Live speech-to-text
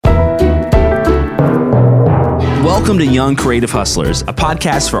Welcome to Young Creative Hustlers, a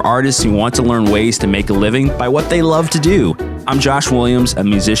podcast for artists who want to learn ways to make a living by what they love to do. I'm Josh Williams, a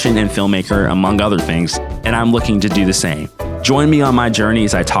musician and filmmaker, among other things, and I'm looking to do the same. Join me on my journey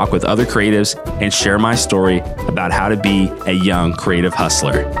as I talk with other creatives and share my story about how to be a young creative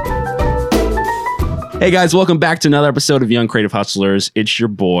hustler. Hey guys, welcome back to another episode of Young Creative Hustlers. It's your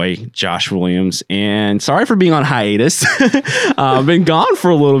boy, Josh Williams, and sorry for being on hiatus. I've been gone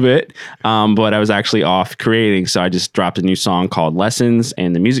for a little bit, but I was actually off creating, so I just dropped a new song called Lessons,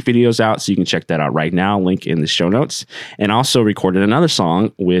 and the music video's out, so you can check that out right now, link in the show notes, and also recorded another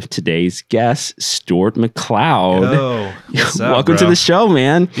song with today's guest, Stuart McLeod. Yo, what's up, Welcome bro? to the show,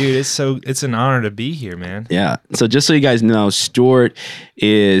 man. Dude, it's an honor to be here, man. Yeah, so just so you guys know, Stuart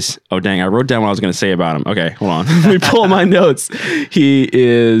is, oh dang, I wrote down what I was going to say about him. Okay, hold on. Let me pull my notes. He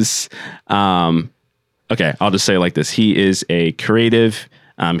is, okay, I'll just say it like this. He is a creative.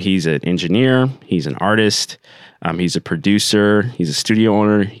 He's an engineer. He's an artist. He's a producer. He's a studio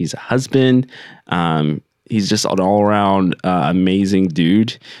owner. He's a husband. He's just an all-around amazing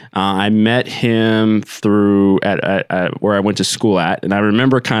dude. I met him through at where I went to school at, and I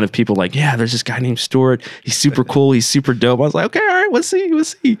remember kind of people like, yeah, there's this guy named Stuart. He's super cool. He's super dope. I was like, okay, all right, let's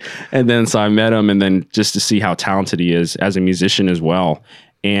see. And then so I met him, and then just to see how talented he is as a musician as well.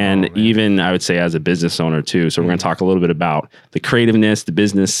 And even I would say as a business owner too. So we're going to talk a little bit about the creativeness, the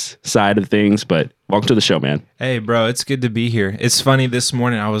business side of things, but welcome to the show, man. Hey, bro, it's good to be here. It's funny, this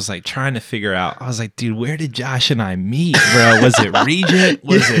morning I was like trying to figure out, I was like, dude, where did Josh and I meet, bro? Was it Regent?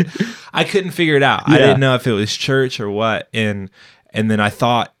 I couldn't figure it out. Yeah. I didn't know if it was church or what. And then I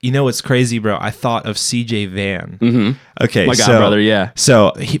thought, you know what's crazy, bro? I thought of CJ Van. Mm-hmm. Okay. My god, brother, yeah.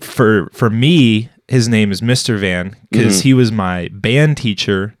 So for me, his name is Mr. Van because he was my band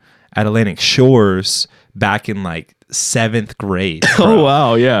teacher at Atlantic Shores back in like 7th grade. Bro. Oh,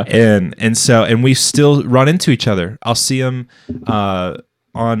 wow, yeah. And we still run into each other. I'll see him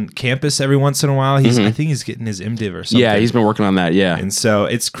on campus every once in a while. I think he's getting his MDiv or something. Yeah, he's been working on that, yeah. And so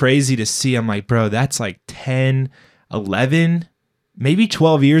it's crazy to see. I'm like, bro, that's like 10, 11, maybe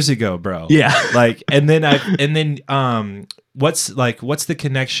 12 years ago, bro. Yeah. Like, what's the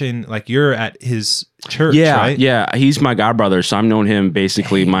connection? Like, you're at his church, right? Yeah, he's my godbrother, so I've known him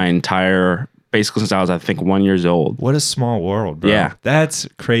basically basically since I was, I think, 1 year old. What a small world, bro. Yeah. That's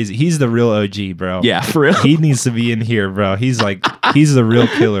crazy. He's the real OG, bro. Yeah, for real. He needs to be in here, bro. He's the real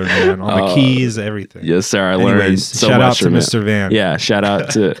killer, man. All the keys, everything. Yes, sir. I learned so shout much out to from him. Mr. Van. Yeah, shout out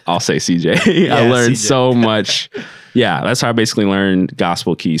to, I'll say CJ. I learned CJ. so much. Yeah, that's how I basically learned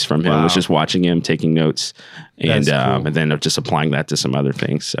gospel keys from him, Wow. was just watching him, taking notes, and That's cool. and then just applying that to some other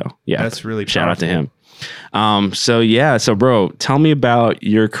things. So yeah, That's really shout out to powerful. him. So bro, tell me about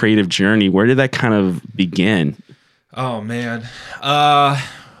your creative journey. Where did that kind of begin? Oh, man.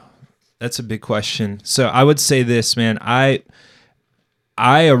 That's a big question. So I would say this, man. I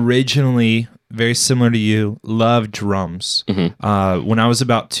originally, very similar to you, loved drums. Mm-hmm. When I was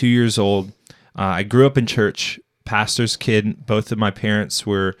about 2 years old, I grew up in church, pastor's kid. Both of my parents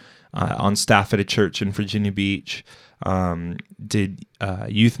were on staff at a church in Virginia Beach. Did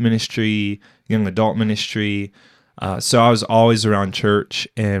youth ministry, young adult ministry. So I was always around church.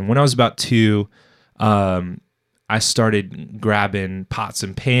 And when I was about 2, I started grabbing pots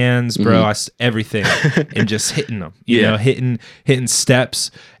and pans, bro. Everything, and just hitting them. You know, hitting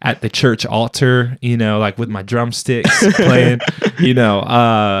steps at the church altar. You know, like with my drumsticks, playing. You know,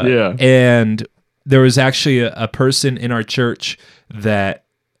 And there was actually a person in our church that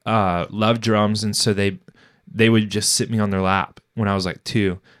loved drums, and so they would just sit me on their lap when I was like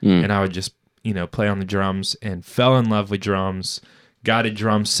 2, and I would just play on the drums, and fell in love with drums. Got a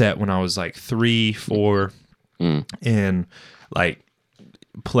drum set when I was like 3, 4. And like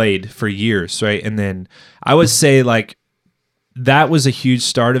played for years, right? And then I would say like that was a huge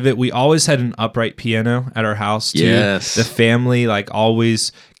start of it. We always had an upright piano at our house too. Yes. The family like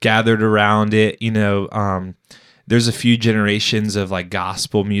always gathered around it. There's a few generations of like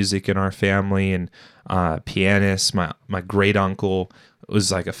gospel music in our family, and pianists. My great uncle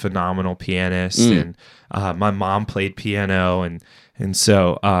was like a phenomenal pianist, and my mom played piano, and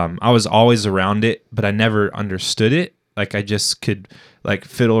so I was always around it, but I never understood it. Like I just could like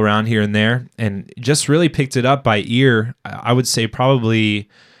fiddle around here and there, and just really picked it up by ear. I would say probably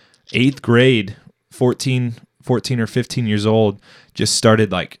 8th grade, 14 or 15 years old, just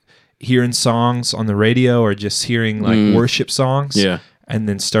started like hearing songs on the radio or just hearing like worship songs. Yeah. And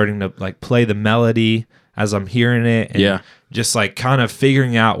then starting to like play the melody as I'm hearing it, and just like kind of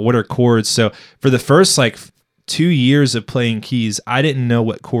figuring out what are chords. So for the first like 2 years of playing keys, I didn't know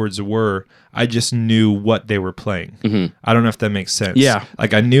what chords were. I just knew what they were playing. I don't know if that makes sense. Yeah.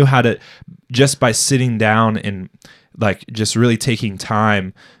 Like I knew how to, just by sitting down and like just really taking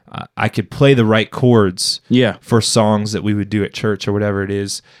time. I could play the right chords Yeah. for songs that we would do at church or whatever it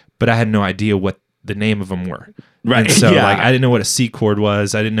is, but I had no idea what the name of them were. Right. And so Yeah. like I didn't know what a C chord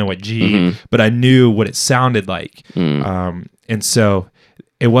was. I didn't know what G, but I knew what it sounded like. And so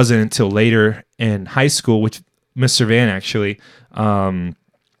it wasn't until later in high school, which Mr. Van actually,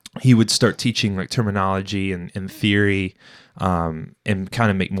 he would start teaching like terminology and theory, and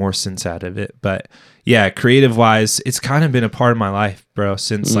kind of make more sense out of it. But yeah, creative wise, it's kind of been a part of my life, bro,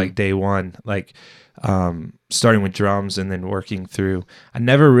 since like day one, like, starting with drums and then working through.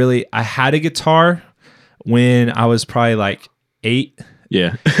 I had a guitar when I was probably like 8.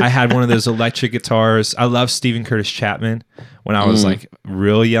 Yeah. I had one of those electric guitars. I love Stephen Curtis Chapman. When I was like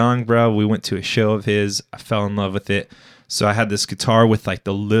real young, bro, we went to a show of his. I fell in love with it. So I had this guitar with like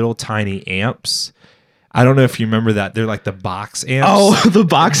the little tiny amps. I don't know if you remember that. They're like the box amps. Oh, the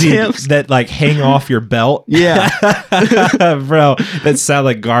box amps that like hang off your belt. Yeah. Bro, that sound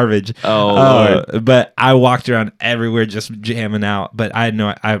like garbage. Oh, Lord. But I walked around everywhere just jamming out. But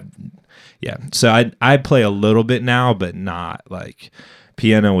yeah. So I play a little bit now, but not like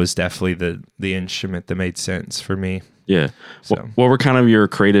piano was definitely the instrument that made sense for me. Yeah. So. What were kind of your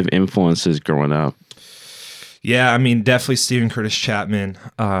creative influences growing up? Yeah, I mean, definitely Stephen Curtis Chapman.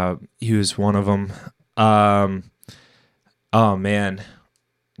 He was one of them. Oh man,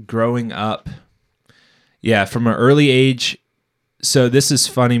 growing up, yeah, from an early age. So this is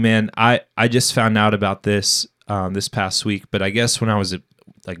funny, man. I just found out about this this past week, but I guess when I was a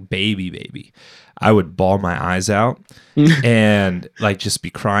like baby, I would bawl my eyes out and like just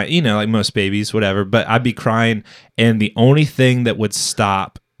be crying, you know, like most babies, whatever. But I'd be crying, and the only thing that would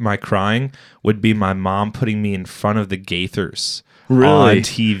stop my crying would be my mom putting me in front of the Gaithers on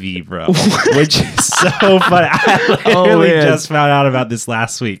TV, bro. Which is so funny. I literally just found out about this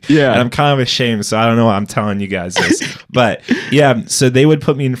last week. Yeah. And I'm kind of ashamed, so I don't know why I'm telling you guys this. But yeah, so they would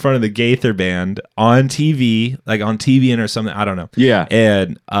put me in front of the Gaither band on TV, like on TVN or something. I don't know. Yeah.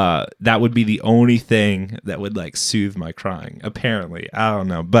 And that would be the only thing that would like soothe my crying, apparently. I don't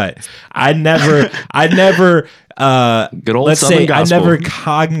know. But I never Good old let's Southern say gospel. I never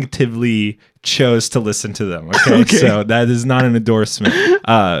cognitively chose to listen to them. Okay? So that is not an endorsement.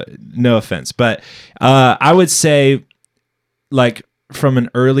 No offense. But I would say, like, from an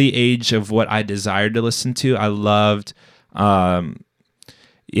early age of what I desired to listen to, I loved,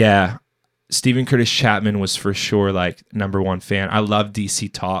 Stephen Curtis Chapman was for sure, like, number one fan. I loved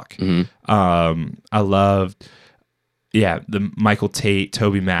DC Talk. I loved, the Michael Tate,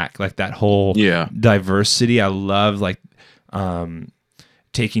 Toby Mac, like that whole diversity. I love, like,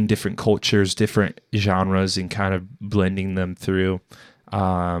 taking different cultures, different genres, and kind of blending them through.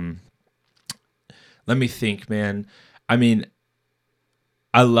 Let me think, man. I mean,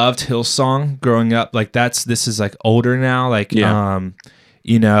 I loved Hillsong growing up. Like this is like older now. Like,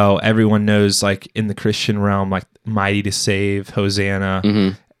 you know, everyone knows, like, in the Christian realm, like Mighty to Save,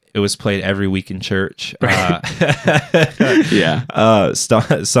 Hosanna. It was played every week in church.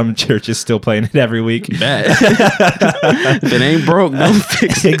 Some churches still playing it every week. Bet. If it ain't broke, don't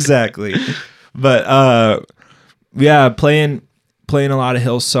fix it. Exactly. But playing a lot of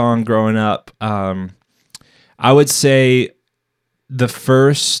Hillsong growing up. I would say the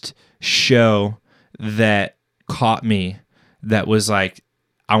first show that caught me that was like,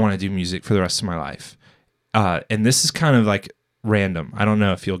 I want to do music for the rest of my life. And this is kind of like random. I don't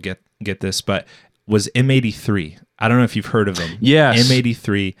know if you'll get this, but was M83. I don't know if you've heard of them. Yes.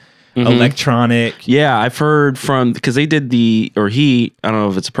 M83. Electronic. Yeah, I've heard from, because they did I don't know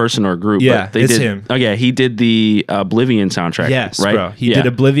if it's a person or a group. Yeah, but they it's did, him. Oh yeah, he did the Oblivion soundtrack. Yes, right? bro. He did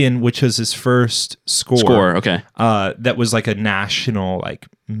Oblivion, which was his first score. Okay. That was like a national, like,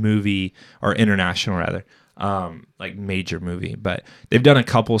 movie, or international rather, like major movie. But they've done a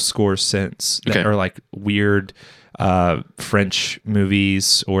couple scores since that are like weird French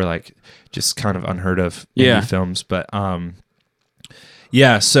movies, or like just kind of unheard of indie films. But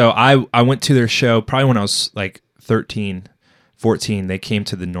so I went to their show probably when I was like 13, 14. They came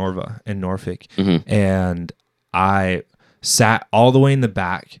to the Norva in Norfolk, and I sat all the way in the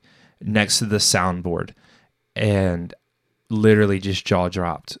back next to the soundboard and literally just jaw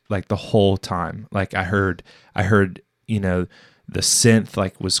dropped like the whole time. Like I heard, you know, the synth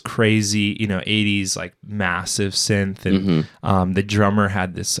like was crazy, you know, 80s like massive synth, and the drummer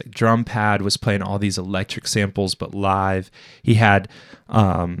had this like drum pad, was playing all these electric samples but live. He had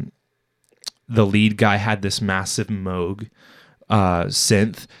the lead guy had this massive Moog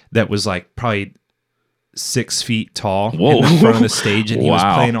synth that was like probably 6 feet tall in the front of the stage, and he was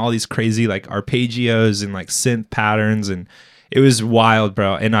playing all these crazy like arpeggios and like synth patterns, and it was wild,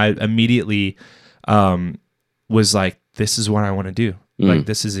 bro. And I immediately was like, this is what I want to do. Like,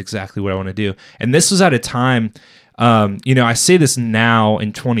 this is exactly what I want to do. And this was at a time, I say this now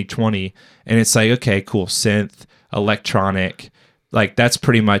in 2020, and it's like, okay, cool, synth, electronic, like that's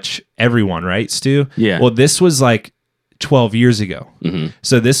pretty much everyone, right, Stu? Yeah. Well, this was like 12 years ago.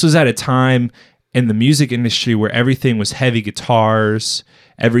 So this was at a time in the music industry where everything was heavy guitars,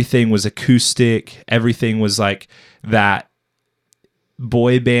 everything was acoustic, everything was like that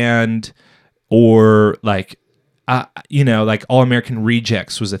boy band, or like like All American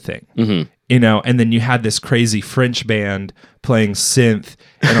Rejects was a thing, and then you had this crazy French band playing synth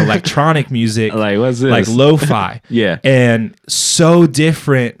and electronic music, like what's this? Like lo-fi, Yeah. and so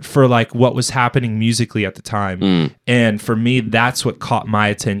different for like what was happening musically at the time. And for me, that's what caught my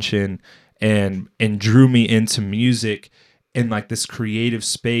attention and drew me into music in like this creative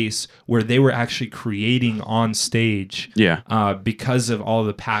space where they were actually creating on stage. Yeah. Because of all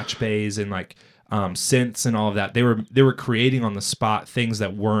the patch bays and like synths and all of that, they were creating on the spot things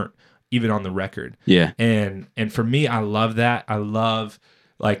that weren't even on the record. Yeah. And for me, I love that. I love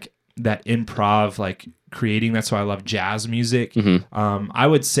like that improv, like creating. That's why I love jazz music. I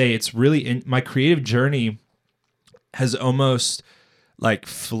would say it's really my creative journey has almost like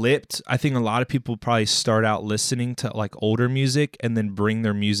flipped. I think a lot of people probably start out listening to like older music and then bring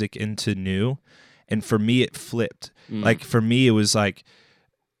their music into new. And for me, it flipped. Like for me, it was like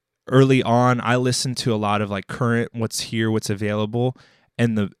early on, I listened to a lot of like current, what's here, what's available.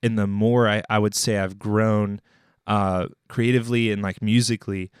 And the more I would say I've grown creatively and like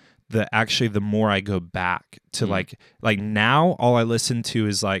musically, the more I go back to like now all I listen to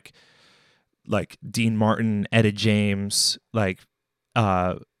is like Dean Martin, Etta James, like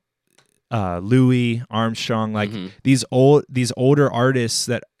Louis Armstrong, like these older artists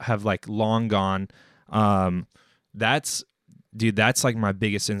that have like long gone. That's like my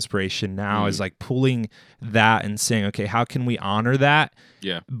biggest inspiration now is like pulling that and saying, okay, how can we honor that?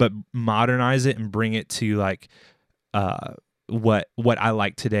 Yeah. But modernize it and bring it to like what I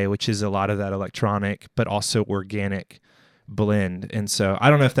like today, which is a lot of that electronic, but also organic blend. And so I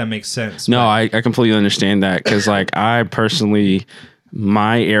don't know if that makes sense. No, I completely understand that, because like I personally,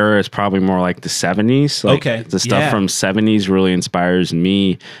 my era is probably more like the 70s. Like Okay, the stuff yeah. from 70s really inspires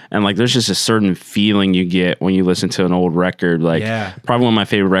me. And like there's just a certain feeling you get when you listen to an old record. Like Yeah. probably one of my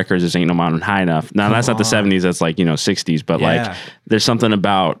favorite records is Ain't No Mountain High Enough. Now that's not the 70s, that's like, 60s, but Yeah. like there's something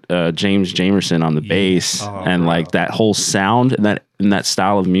about James Jamerson on the bass and bro. like that whole sound and that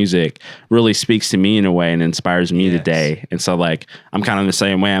style of music really speaks to me in a way and inspires me Yes. today. And so like I'm kind of the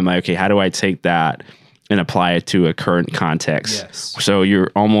same way. I'm like, okay, how do I take that and apply it to a current context? Yes. So you're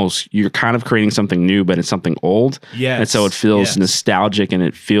kind of creating something new, but it's something old. Yes. And so it feels Yes. nostalgic and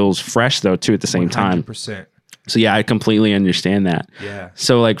it feels fresh though too at the same time. 100%. So yeah, I completely understand that. Yeah.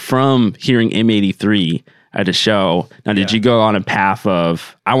 So like from hearing M83 at a show, now did Yeah. you go on a path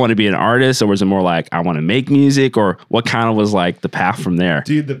of I want to be an artist, or was it more like I want to make music, or what kind of was like the path from there?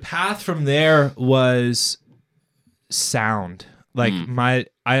 Dude, the path from there was sound. Like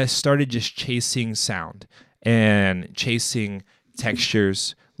I started just chasing sound and chasing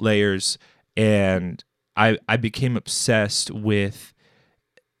textures, layers, and I became obsessed with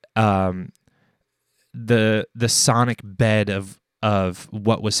the sonic bed of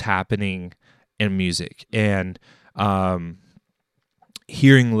what was happening in music, and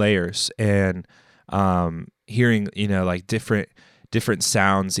hearing layers and hearing like different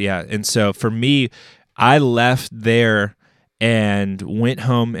sounds. Yeah. And so for me, I left there and went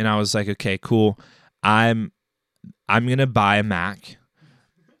home and I was like, okay, cool. I'm gonna buy a Mac.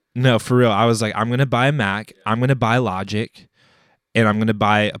 No, for real. I was like, I'm gonna buy a Mac, I'm gonna buy Logic, and I'm gonna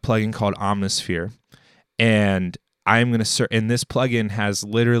buy a plugin called Omnisphere. And I'm gonna and this plugin has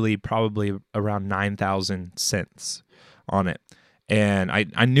literally probably around 9,000 cents on it. And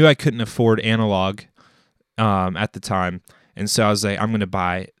I knew I couldn't afford analog at the time. And so I was like, I'm going to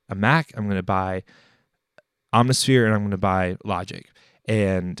buy a Mac, I'm going to buy Omnisphere, and I'm going to buy Logic.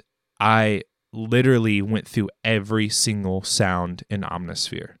 And I literally went through every single sound in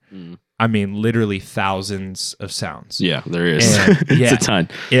Omnisphere. I mean, literally thousands of sounds. Yeah, there is. And, It's a ton.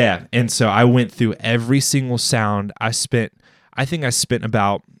 Yeah. And so I went through every single sound. I think I spent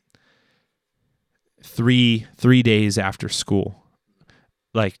about three days after school,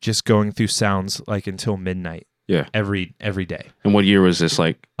 like just going through sounds like until midnight. Yeah. Every day. And what year was this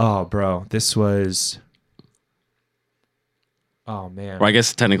like? Oh, bro, this was. Oh man. Well, I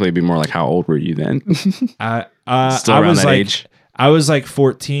guess technically it'd be more like how old were you then? Still I around was that like, age? I was like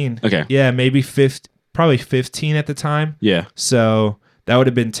 14. Okay. Yeah, maybe probably 15 at the time. Yeah. So that would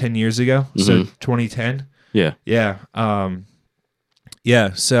have been 10 years ago. So 2010. Yeah. Yeah.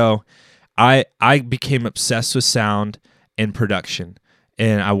 Yeah. So I became obsessed with sound and production,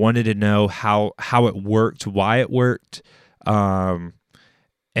 and I wanted to know how it worked, why it worked.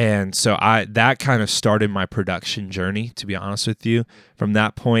 And so that kind of started my production journey, to be honest with you. From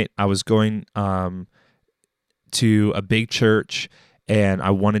that point, I was going to a big church, and I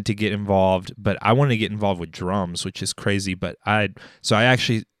wanted to get involved, but I wanted to get involved with drums, which is crazy. But I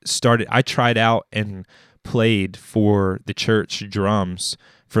actually I tried out and played for the church drums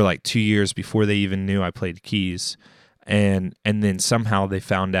for like 2 years before they even knew I played keys. And then somehow they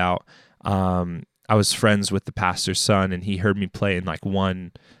found out I was friends with the pastor's son, and he heard me playing like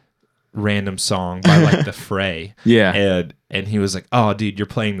one random song by like the Fray. Yeah. And he was like, "Oh, dude, you're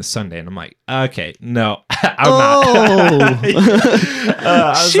playing this Sunday." And I'm like, "Okay, no, I'm not." I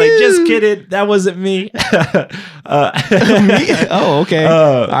was like, "Just kidding. That wasn't me." Me? Oh, okay.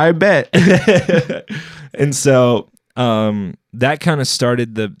 I bet. And so that kind of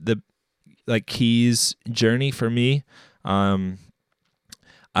started the like keys journey for me.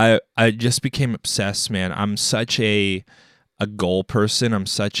 I just became obsessed, man. I'm such a goal person. I'm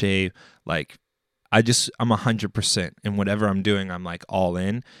such a like I'm 100% in whatever I'm doing. I'm like all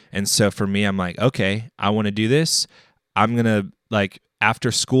in. And so for me, I'm like, okay, I want to do this. I'm going to like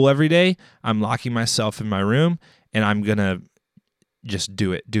after school every day, I'm locking myself in my room and I'm going to just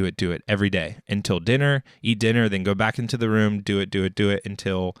do it every day until dinner, eat dinner, then go back into the room, do it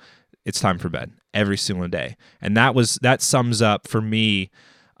until it's time for bed every single day. And that sums up for me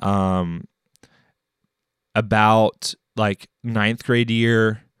about like 9th grade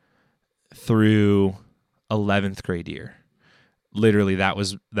year through 11th grade year. Literally that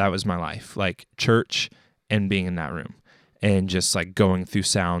was my life, like church and being in that room and just like going through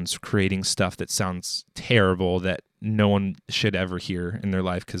sounds, creating stuff that sounds terrible that no one should ever hear in their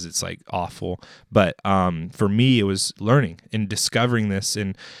life because it's like awful. But for me, it was learning and discovering this.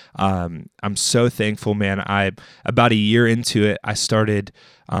 And I'm so thankful, man. About a year into it, I started,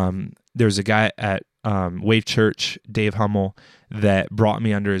 there's a guy at Wave Church, Dave Hummel, that brought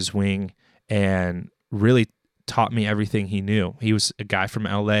me under his wing and really taught me everything he knew. He was a guy from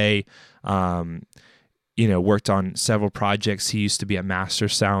LA, worked on several projects. He used to be at Master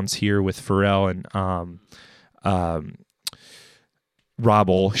Sounds here with Pharrell and Rob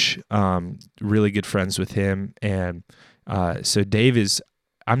Olsch, really good friends with him. And so Dave is,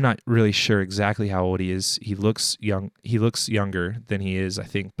 I'm not really sure exactly how old he is. He looks young. He looks younger than he is, I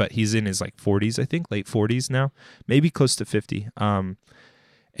think, but he's in his like 40s, I think, late 40s now, maybe close to 50.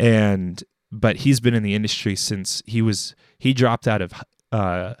 But he's been in the industry since he dropped out of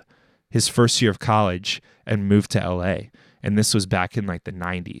his first year of college and moved to LA. And this was back in like the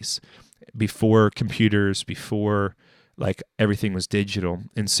 90s, before computers, before like everything was digital.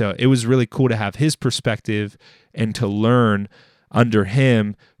 And so it was really cool to have his perspective and to learn under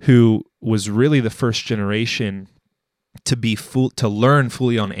him, who was really the first generation to learn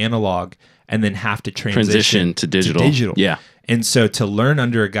fully on analog and then have to transition to digital. Yeah. And so to learn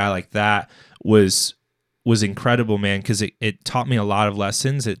under a guy like that was incredible, man, because it taught me a lot of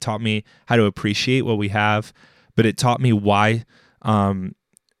lessons. It taught me how to appreciate what we have, but it taught me why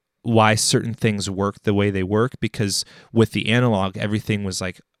certain things work the way they work, because with the analog, everything was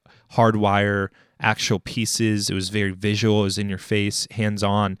like hardwire, actual pieces. It was very visual. It was in your face,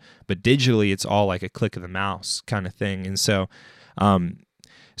 hands-on. But digitally, it's all like a click of the mouse kind of thing. And so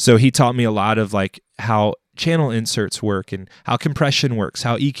he taught me a lot of like how channel inserts work and how compression works,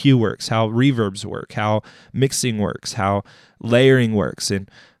 how EQ works, how reverbs work, how mixing works, how layering works.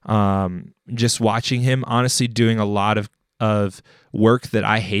 And just watching him honestly doing a lot of work that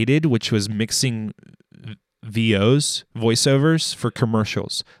I hated, which was mixing voiceovers for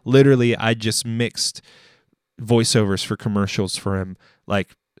commercials. Literally, I just mixed voiceovers for commercials for him,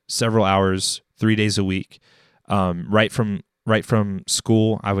 like several hours, 3 days a week. Right from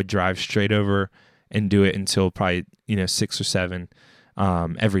school, I would drive straight over and do it until probably 6 or 7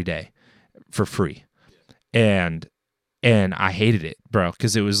 every day for free. And I hated it, bro,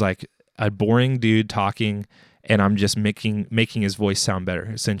 because it was like a boring dude talking, and I'm just making his voice sound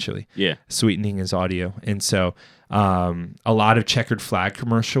better, essentially. Yeah. Sweetening his audio. And so a lot of Checkered Flag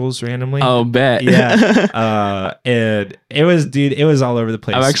commercials randomly. Oh, bet. Yeah. And it was all over the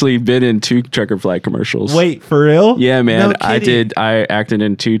place. I've actually been in 2 Checkered Flag commercials. Wait, for real? Yeah, man. No, I acted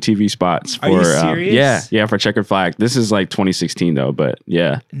in 2 TV spots for. Are you serious? Yeah, for Checkered Flag. This is like 2016 though, but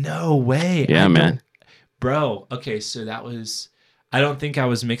yeah. No way. Yeah, man. Bro, okay, so that was, I don't think I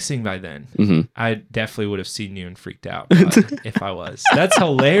was mixing by then. Mm-hmm. I definitely would have seen you and freaked out if I was. That's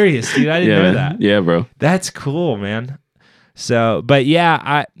hilarious, dude. I didn't know that. Yeah, bro. That's cool, man. So, but yeah,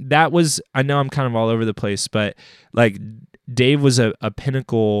 I know I'm kind of all over the place, but like Dave was a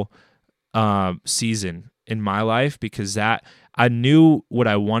pinnacle season in my life, because that I knew what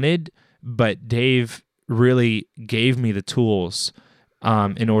I wanted, but Dave really gave me the tools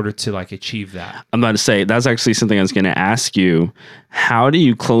in order to like achieve that. I'm about to say, that's actually something I was going to ask you. How do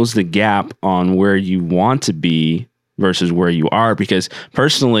you close the gap on where you want to be versus where you are? Because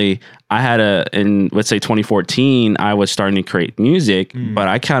personally, I had in let's say 2014, I was starting to create music, but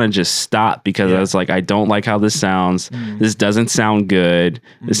I kind of just stopped because I was like, I don't like how this sounds. This doesn't sound good.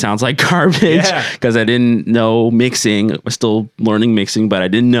 This sounds like garbage, because I didn't know mixing. I was still learning mixing, but I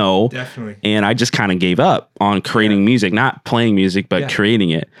didn't know. Definitely. And I just kind of gave up on creating music, not playing music, but creating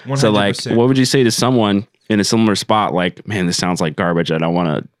it. 100%. So like, what would you say to someone in a similar spot? Like, man, this sounds like garbage. I don't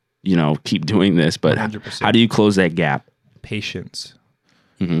want to, keep doing this, but 100%. how do you close that gap? Patience.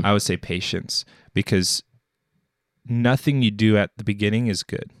 I would say patience, because nothing you do at the beginning is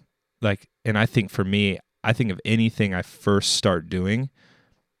good. Like, and I think for me, I think of anything I first start doing,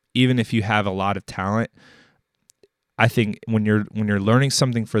 even if you have a lot of talent, I think when you're learning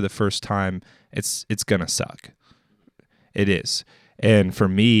something for the first time, it's gonna suck. It is. And for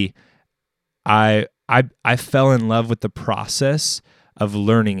me, I fell in love with the process of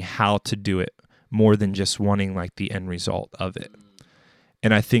learning how to do it more than just wanting like the end result of it.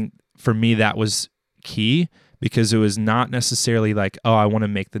 And I think for me that was key, because it was not necessarily like, oh, I want to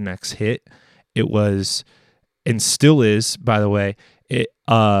make the next hit. It was, and still is, by the way,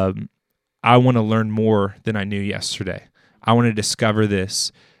 I want to learn more than I knew yesterday. I want to discover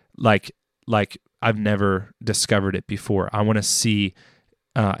this like I've never discovered it before. I want to see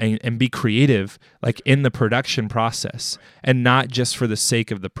and be creative, like in the production process, and not just for the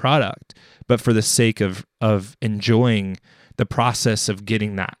sake of the product, but for the sake of enjoying the process of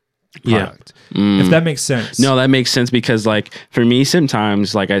getting that product. If that makes sense. No, that makes sense, because like for me,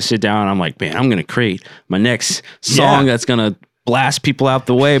 sometimes like I sit down and I'm like, man, I'm going to create my next song that's going to blast people out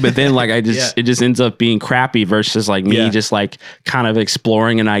the way. But then like it just ends up being crappy versus like me just like kind of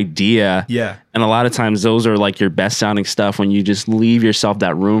exploring an idea. Yeah. And a lot of times those are like your best sounding stuff, when you just leave yourself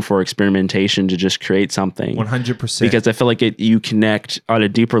that room for experimentation to just create something. 100%. Because I feel like you connect on a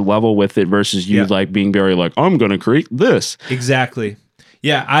deeper level with it versus you like being very like, I'm going to create this. Exactly.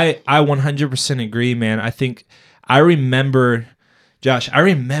 Yeah, I 100% agree, man. I think I remember, Josh,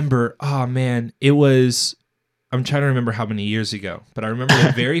 oh man, it was, I'm trying to remember how many years ago, but I remember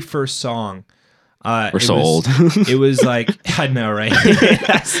the very first song. We're so old. It was like, I know, right?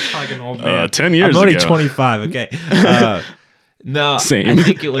 That's like an old man. 10 years I'm only ago. 25, okay. No, Same. I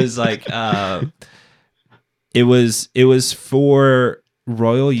think it was like, it was for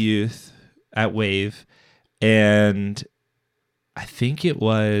Royal Youth at Wave, and I think it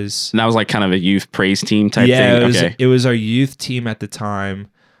was... And that was like kind of a youth praise team type thing? Yeah, it was our youth team at the time.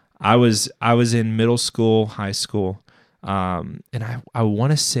 I was in middle school, high school, and I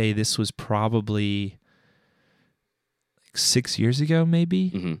want to say this was probably like 6 years ago,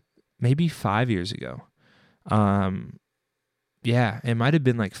 maybe, maybe 5 years ago. Yeah, it might have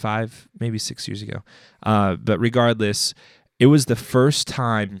been like 5, maybe 6 years ago. But regardless, it was the first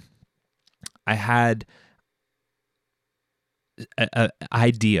time I had an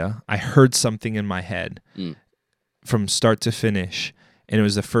idea. I heard something in my head from start to finish, and it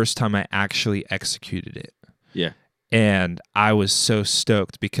was the first time I actually executed it. Yeah. And I was so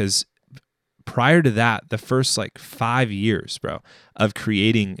stoked, because prior to that, the first like 5 years, bro, of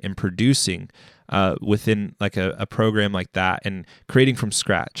creating and producing within like a program like that and creating from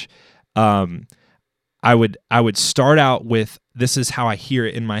scratch, I would start out with, this is how I hear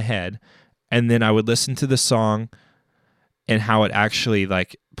it in my head, and then I would listen to the song and how it actually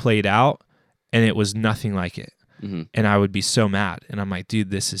like played out, and it was nothing like it. And I would be so mad, and I'm like, dude,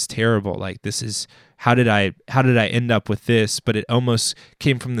 this is terrible. Like, this is, how did I end up with this? But it almost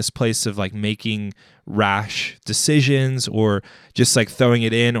came from this place of like making rash decisions, or just like throwing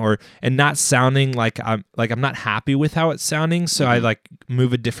it in, and not sounding like I'm not happy with how it's sounding. So I like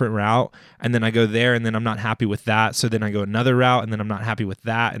move a different route, and then I go there, and then I'm not happy with that. So then I go another route, and then I'm not happy with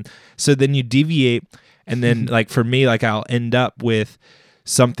that. And so then you deviate, and then like for me, like I'll end up with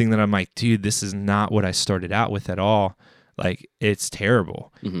something that I'm like, dude, this is not what I started out with at all. Like, it's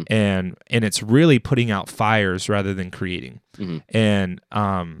terrible. And it's really putting out fires rather than creating. And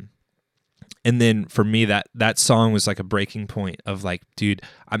then for me, that song was like a breaking point of like, dude,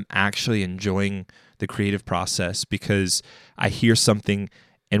 I'm actually enjoying the creative process, because I hear something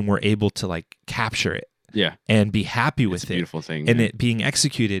and we're able to like capture it. Yeah. And be happy with it. Beautiful thing. And it being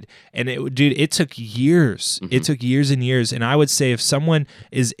executed. And it took years. It took years and years. And I would say if someone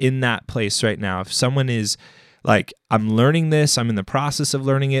is in that place right now, if someone is like, I'm learning this, I'm in the process of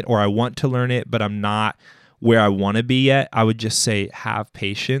learning it, or I want to learn it, but I'm not where I want to be yet, I would just say have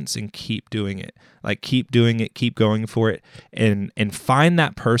patience and keep doing it. Like keep doing it, keep going for it, and find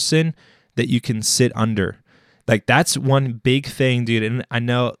that person that you can sit under. Like that's one big thing, dude. And I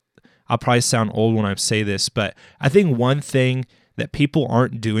know I'll probably sound old when I say this, but I think one thing that people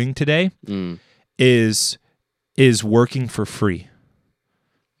aren't doing today is working for free.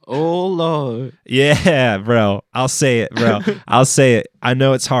 Oh Lord. Yeah, bro. I'll say it, bro. I'll say it. I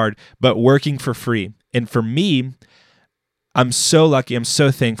know it's hard, but working for free. And for me, I'm so lucky. I'm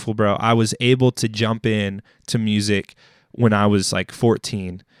so thankful, bro. I was able to jump in to music when I was like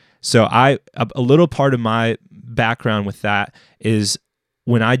 14. So a little part of my background with that is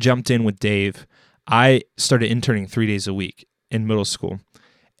when I jumped in with Dave, I started interning 3 days a week in middle school.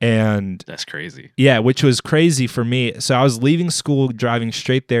 And that's crazy. Yeah, which was crazy for me. So I was leaving school, driving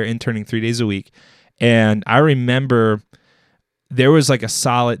straight there, interning 3 days a week. And I remember there was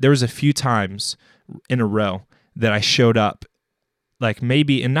a few times in a row that I showed up like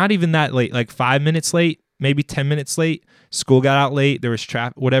maybe, and not even that late, like 5 minutes late, maybe 10 minutes late. School got out late. There was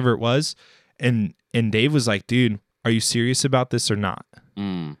traffic, whatever it was. And Dave was like, dude, are you serious about this or not?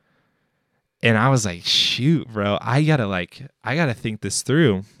 And I was like, shoot, bro, I gotta think this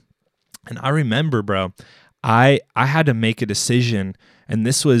through. And I remember, bro, I had to make a decision, and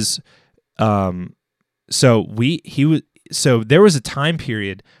this was, so there was a time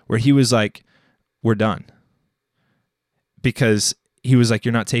period where he was like, we're done. Because he was like,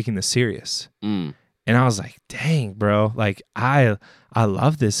 you're not taking this serious. And I was like, dang, bro, like I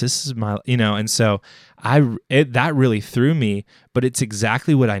love this. This is my, and so that really threw me, but it's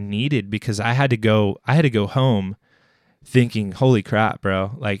exactly what I needed because I had to go home thinking, holy crap,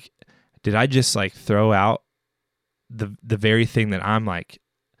 bro. Like, did I just like throw out the very thing that I'm like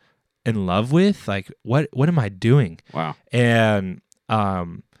in love with? Like, what am I doing? Wow. And,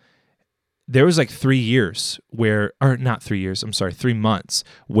 there was like 3 months where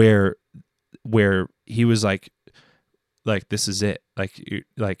he was like, this is it.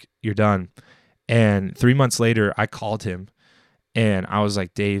 Like you're done. And 3 months later, I called him and I was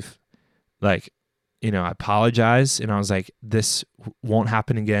like, Dave, like, I apologize. And I was like, this won't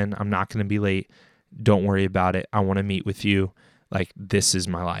happen again. I'm not going to be late. Don't worry about it. I want to meet with you. Like, this is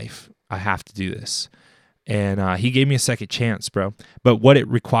my life. I have to do this. And he gave me a second chance, bro. But what it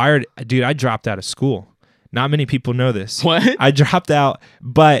required, dude, I dropped out of school. Not many people know this. What? I dropped out,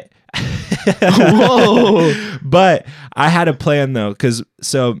 but whoa. But I had a plan though,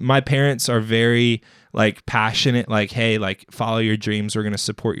 so my parents are very like passionate, like, hey, like follow your dreams. We're gonna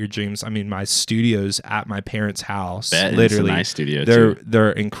support your dreams. I mean, my studio's at my parents' house. Literally, it's a nice studio.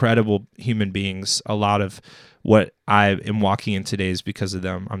 They're incredible human beings. A lot of what I am walking in today is because of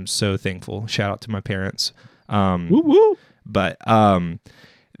them. I'm so thankful. Shout out to my parents. Woo woo. But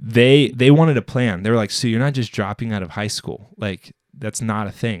they wanted a plan. They were like, so you're not just dropping out of high school. Like, that's not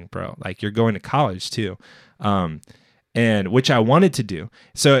a thing, bro. Like, you're going to college too. And which I wanted to do.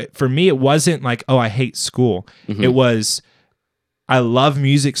 So for me, it wasn't like, oh, I hate school. Mm-hmm. It was, I love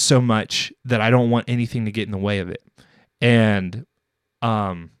music so much that I don't want anything to get in the way of it. And,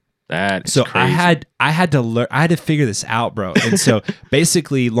 so crazy. I had to learn, I had to figure this out, bro. And so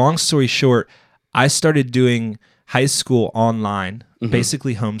basically, long story short, I started doing high school online,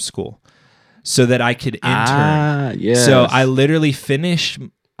 basically homeschool, so that I could intern. Yes. So I literally finished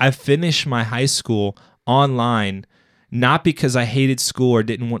my high school online, not because I hated school or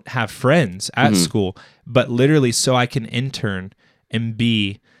didn't have friends at school, but literally so I can intern and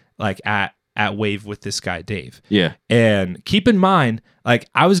be like at Wave with this guy, Dave. Yeah. And keep in mind, like,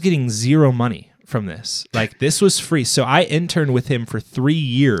 I was getting zero money from this. Like, this was free. So I interned with him for 3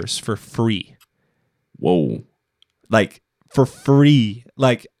 years for free. Whoa. Like, for free.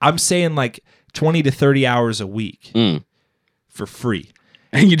 Like, I'm saying like 20 to 30 hours a week for free.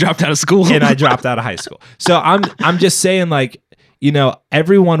 And you dropped out of school. And I dropped out of high school. So I'm just saying, like,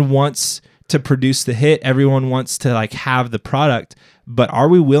 everyone wants to produce the hit. Everyone wants to like have the product. But are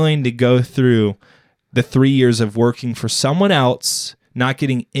we willing to go through the 3 years of working for someone else, not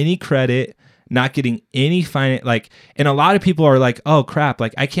getting any credit, not getting any finance? Like, and a lot of people are like, oh crap,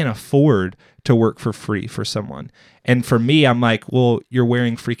 like I can't afford to work for free for someone. And for me, I'm like, well, you're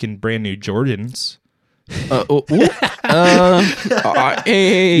wearing freaking brand new Jordans.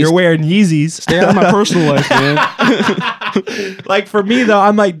 Hey, you're wearing Yeezys. Stay out of my personal life, man. Like, for me though,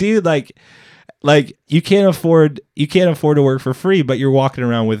 I'm like, dude, like you can't afford to work for free, but you're walking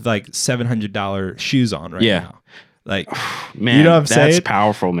around with like $700 shoes on right now. Like, man, you know what I'm saying? That's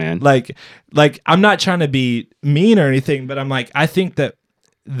powerful, man. Like I'm not trying to be mean or anything, but I'm like, I think that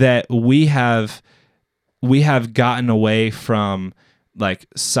we have gotten away from like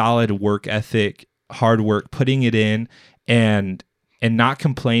solid work ethic, hard work, putting it in, and not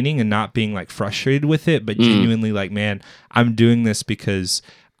complaining and not being like frustrated with it, but genuinely like, man, I'm doing this because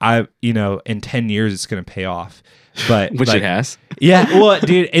in 10 years it's going to pay off. But Which it has. Yeah. Well,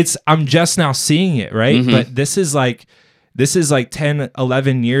 dude, I'm just now seeing it. Right. But this is like 10,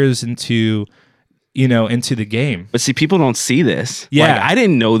 11 years into the game. But see, people don't see this. Yeah. Like, I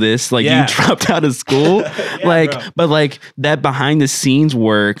didn't know this. Like, you dropped out of school. But like that behind the scenes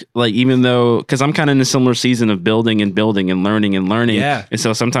work, like, even though, because I'm kind of in a similar season of building and learning. Yeah. And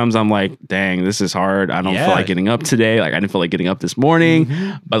so sometimes I'm like, dang, this is hard. I don't feel like getting up today. Like, I didn't feel like getting up this morning.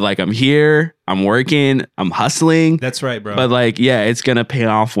 But like, I'm here, I'm working, I'm hustling. That's right, bro. But like, yeah, it's going to pay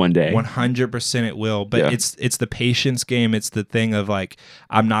off one day. 100% it will. But it's the patience game. It's the thing of like,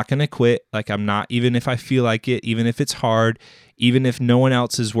 I'm not going to quit. Like, I'm not, even if I feel like it, even if it's hard, even if no one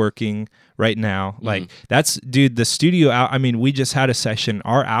else is working right now. Like, that's, dude, the studio out. I mean, we just had a session.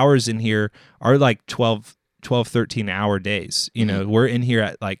 Our hours in here are like 12, 13 hour days. We're in here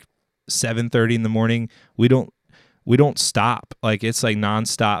at like 7:30 in the morning. We don't stop. Like, it's like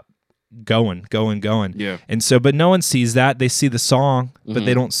nonstop going. Yeah. And so, but no one sees that. They see the song, but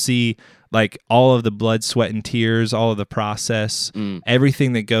they don't see like all of the blood, sweat, and tears, all of the process,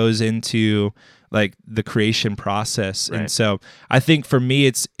 everything that goes into like the creation process. Right. And so I think for me,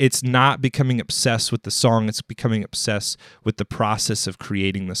 it's not becoming obsessed with the song. It's becoming obsessed with the process of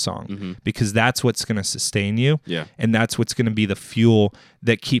creating the song, because that's what's going to sustain you. Yeah. And that's what's going to be the fuel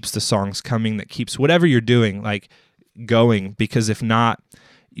that keeps the songs coming, that keeps whatever you're doing like going. Because if not,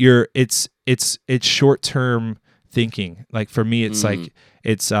 it's short-term thinking. Like for me, it's like,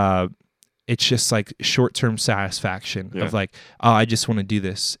 it's just like short-term satisfaction of like, oh, I just want to do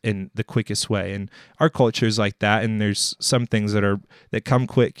this in the quickest way. And our culture is like that. And there's some things that come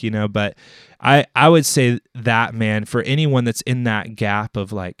quick, but I would say that, man, for anyone that's in that gap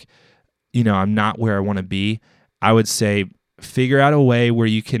of like, I'm not where I want to be, I would say figure out a way where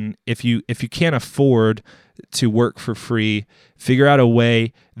you can, if you can't afford to work for free, figure out a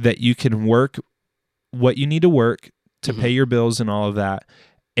way that you can work what you need to work to pay your bills and all of that.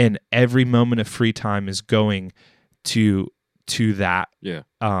 And every moment of free time is going to that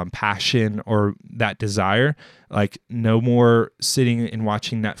passion or that desire. Like, no more sitting and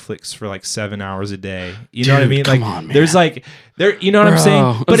watching Netflix for like 7 hours a day. You know what I mean? Come like, on, man. there's like you know what I'm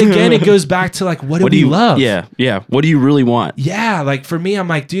saying? But again, it goes back to like, what do you love? Yeah. What do you really want? Yeah. Like for me, I'm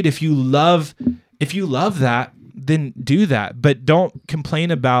like, dude, if you love that, then do that. But don't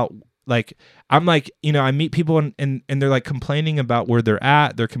complain about like, I'm like, I meet people and they're like complaining about where they're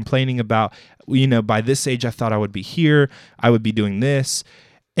at. They're complaining about, by this age, I thought I would be here. I would be doing this.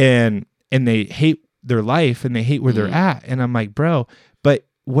 And they hate their life and they hate where they're at. And I'm like, bro, but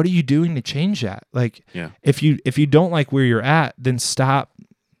what are you doing to change that? Like, if you don't like where you're at, then stop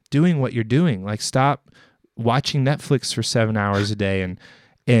doing what you're doing. Like, stop watching Netflix for 7 hours a day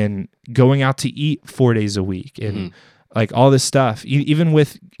and going out to eat 4 days a week and like all this stuff. Even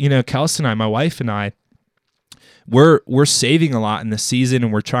with, Kelsey and I, my wife and I, we're saving a lot in the season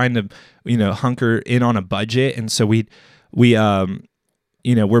and we're trying to, hunker in on a budget. And so we're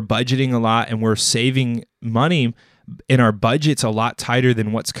budgeting a lot and we're saving money, and our budget's a lot tighter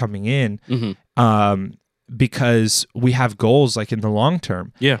than what's coming in. Because we have goals like in the long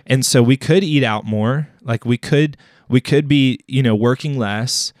term. Yeah. And so we could eat out more. Like we could be, working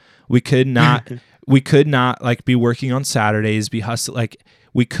less. We could not like be working on Saturdays, be hustle. Like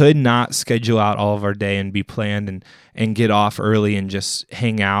we could not schedule out all of our day and be planned and get off early and just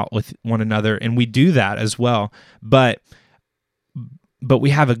hang out with one another. And we do that as well. But we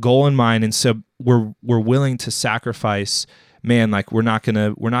have a goal in mind. And so we're willing to sacrifice, man. Like we're not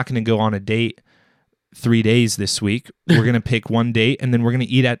gonna go on a date 3 days this week. We're gonna pick one date and then we're gonna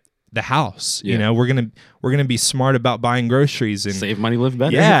eat at the house. We're gonna be smart about buying groceries and save money, live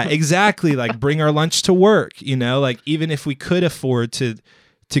better. Yeah, exactly. Like bring our lunch to work. Like even if we could afford to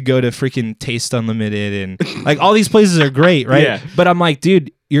go to freaking Taste Unlimited and like all these places are great, right? Yeah. But I'm like,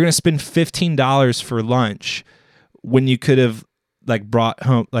 dude, you're gonna spend $15 for lunch when you could have like brought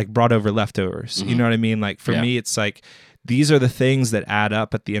over leftovers. You know what I mean? Like for me, it's like these are the things that add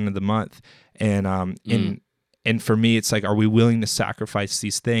up at the end of the month. And for me, it's like, are we willing to sacrifice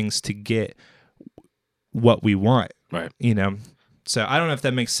these things to get what we want? Right. So I don't know if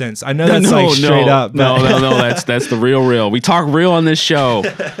that makes sense. I know that's straight up. But no. That's the real. We talk real on this show.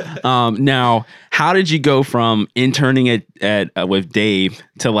 Now, how did you go from interning at with Dave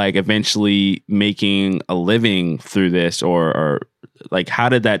to like eventually making a living through this, or like how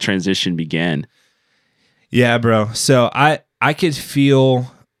did that transition begin? Yeah, bro. So I could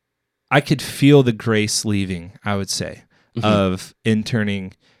feel the grace leaving, I would say, of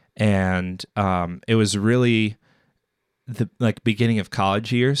interning and it was really the like beginning of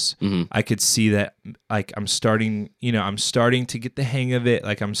college years. I could see that like I'm starting to get the hang of it.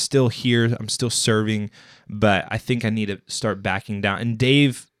 Like I'm still here, I'm still serving, but I think I need to start backing down. And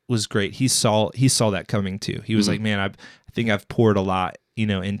Dave was great. He saw that coming too. He was like, man, I think I've poured a lot,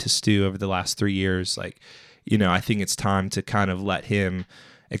 into Stu over the last 3 years. Like, I think it's time to kind of let him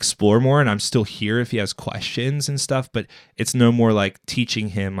explore more, and I'm still here if he has questions and stuff, but it's no more like teaching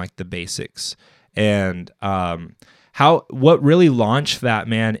him like the basics. And what really launched that,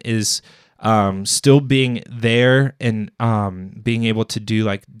 man, is still being there and being able to do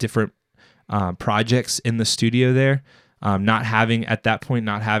like different projects in the studio there. Not having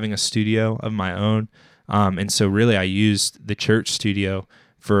a studio of my own, and so really I used the church studio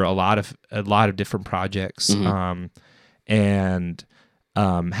for a lot of different projects, and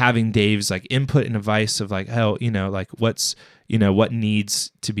having Dave's like input and advice of like, oh, like what's, what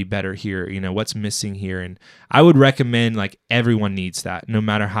needs to be better here, what's missing here. And I would recommend like everyone needs that, no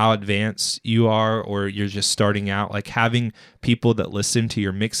matter how advanced you are or you're just starting out, like having people that listen to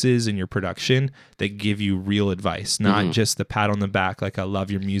your mixes and your production that give you real advice, not just the pat on the back, like I love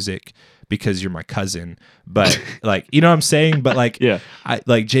your music because you're my cousin, but like, what I'm saying? But like, yeah, I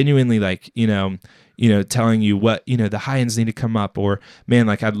like genuinely like, telling you what, the high ends need to come up, or man,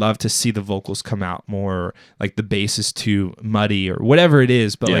 like I'd love to see the vocals come out more, or like the bass is too muddy or whatever it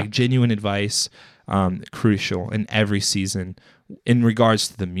is, but like genuine advice, crucial in every season in regards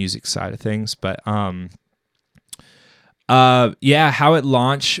to the music side of things. But how it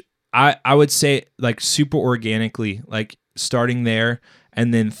launched, I would say like super organically, like starting there,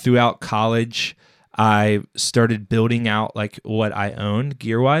 and then throughout college, I started building out like what I owned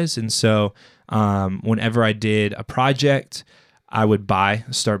gear-wise. And so whenever I did a project, I would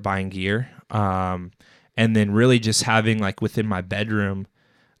start buying gear. And then really just having like within my bedroom,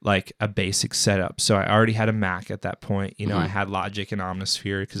 like a basic setup. So I already had a Mac at that point. I had Logic and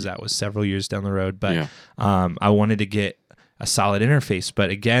Omnisphere because that was several years down the road. But I wanted to get a solid interface. But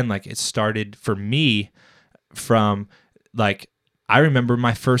again, like it started for me from like, I remember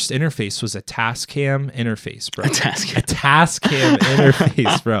my first interface was a Tascam interface, bro. A Tascam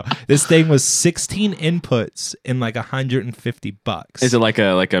interface, bro. This thing was 16 inputs and like $150. Is it like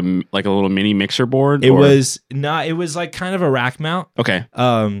a little mini mixer board? It was like kind of a rack mount. Okay.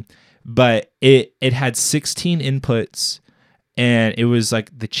 But it had 16 inputs, and it was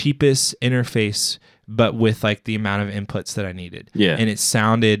like the cheapest interface, but with like the amount of inputs that I needed. Yeah. And it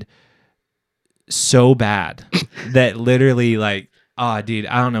sounded so bad that literally like, oh, dude,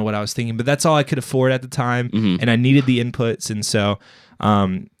 I don't know what I was thinking, but that's all I could afford at the time, and I needed the inputs. And so,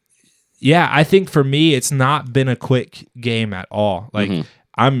 I think for me, it's not been a quick game at all. Like,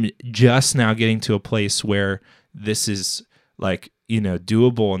 I'm just now getting to a place where this is like,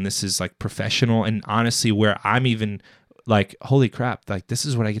 doable, and this is like professional, and honestly, where I'm even like, holy crap, like this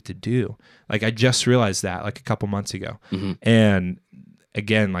is what I get to do. Like, I just realized that like a couple months ago, and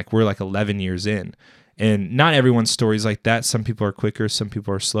again, like we're like 11 years in. And not everyone's story is like that. Some people are quicker, some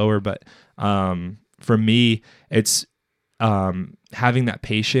people are slower. But for me, it's having that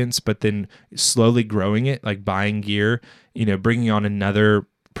patience, but then slowly growing it, like buying gear, bringing on another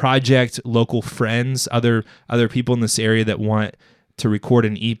project, local friends, other people in this area that want to record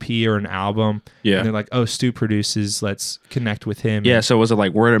an EP or an album. Yeah. And they're like, oh, Stu produces, let's connect with him. Yeah. So was it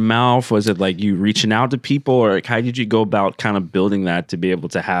like word of mouth? Was it like you reaching out to people, or like, how did you go about kind of building that to be able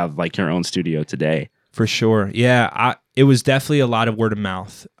to have like your own studio today? For sure. Yeah. It was definitely a lot of word of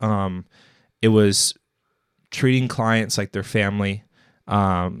mouth. It was treating clients like their family,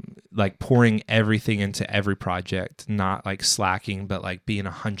 like pouring everything into every project, not like slacking, but like being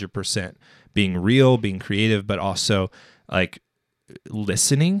 100%, being real, being creative, but also like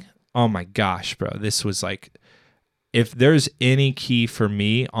listening. Oh my gosh, bro. This was like, if there's any key for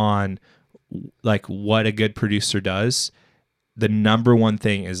me on like what a good producer does, the number one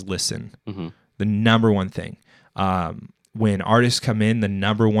thing is listen. The number one thing. When artists come in, the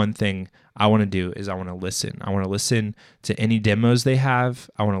number one thing I want to do is I want to listen. I want to listen to any demos they have.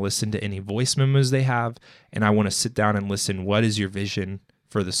 I want to listen to any voice memos they have. And I want to sit down and listen. What is your vision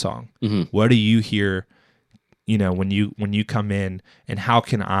for the song? What do you hear, when you come in, and how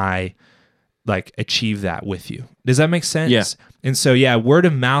can I like achieve that with you? Does that make sense? Yeah. And so, word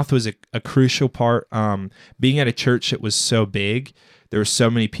of mouth was a crucial part. Being at a church that was so big, there were so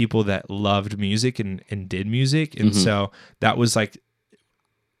many people that loved music and did music. And so that was like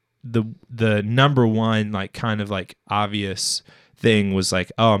the number one, like kind of like obvious thing was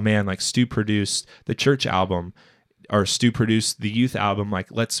like, oh man, like Stu produced the church album, or Stu produced the youth album. Like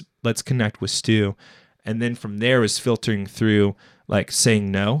let's connect with Stu. And then from there was filtering through like saying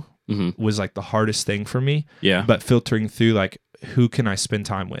no Mm-hmm. was like the hardest thing for me. Yeah. But filtering through like who can I spend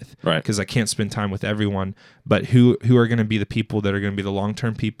time with? Right. Because I can't spend time with everyone, but who are going to be the people that are going to be the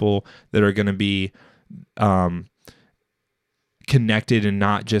long-term people that are going to be connected and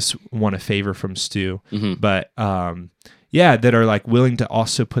not just want a favor from Stu, Mm-hmm. but yeah, that are like willing to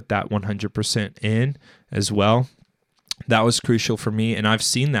also put that 100% in as well. That was crucial for me. And I've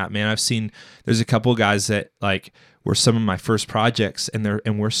seen that, man. There's a couple guys that like were some of my first projects,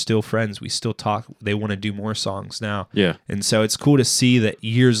 and we're still friends. We still talk. They want to do more songs now. Yeah. And so it's cool to see that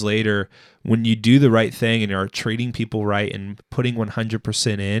years later, when you do the right thing and are treating people right and putting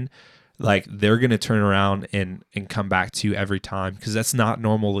 100% in, like they're going to turn around and come back to you every time, because that's not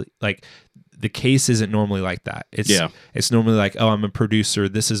normal. Like the case isn't normally like that. It's normally like, oh, I'm a producer.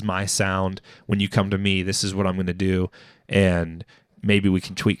 This is my sound. When you come to me, this is what I'm going to do. And maybe we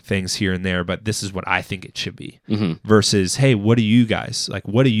can tweak things here and there, but this is what I think it should be. Mm-hmm. Versus, hey, what do you guys like?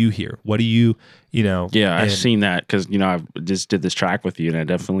 What do you hear? What do you, Yeah, and- I've seen that because, I just did this track with you, and I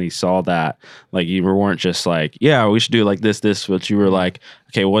definitely saw that. Like, you weren't just like, yeah, we should do like this, but you were like,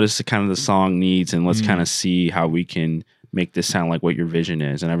 okay, what is the kind of the song needs, and let's kind of see how we can make this sound like what your vision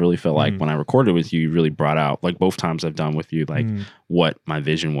is. And I really felt like when I recorded with you, you really brought out, like both times I've done with you, like what my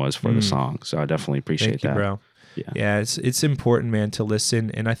vision was for the song. So I definitely appreciate Thank you, that. bro. Yeah. It's important, man, to listen,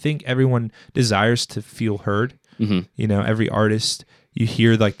 and I think everyone desires to feel heard. Mm-hmm. Every artist, you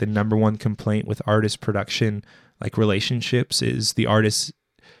hear like the number one complaint with artist production, like relationships, is the artist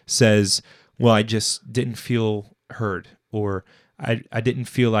says, well, I just didn't feel heard, or I didn't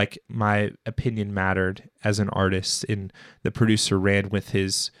feel like my opinion mattered as an artist, and the producer ran with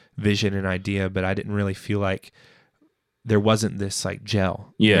his vision and idea, but I didn't really feel like there wasn't this like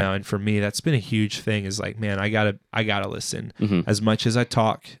gel. Yeah. And for me, that's been a huge thing, is like, man, I gotta listen. Mm-hmm. As much as I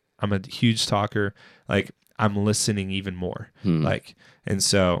talk, I'm a huge talker, like I'm listening even more. Like, and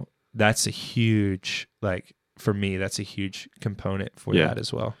so that's a huge, like for me, that's a huge component for that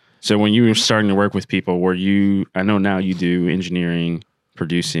as well. So when you were starting to work with people, I know now you do engineering,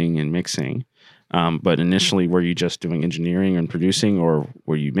 producing, and mixing. But initially, were you just doing engineering and producing, or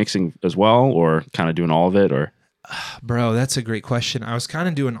were you mixing as well, or kind of doing all of it, or? Bro, that's a great question. I was kind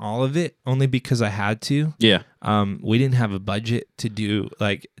of doing all of it only because I had to. Yeah. We didn't have a budget to do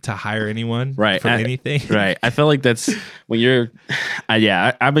to hire anyone Right. for anything. Right. I feel like that's when you're,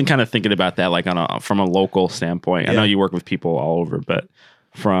 I've been kind of thinking about that, like from a local standpoint. I know you work with people all over, but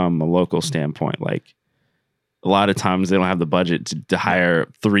from a local standpoint, like a lot of times they don't have the budget to hire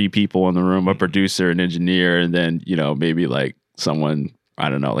 3 people in the room, a producer, an engineer, and then, maybe like someone, I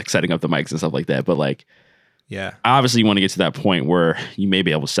don't know, like setting up the mics and stuff like that. But like, yeah, obviously you want to get to that point where you may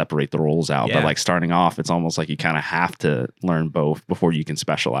be able to separate the roles out, but like starting off, it's almost like you kind of have to learn both before you can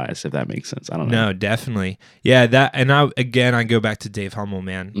specialize, if that makes sense. I don't know. No, definitely. Yeah, and I go back to Dave Hummel,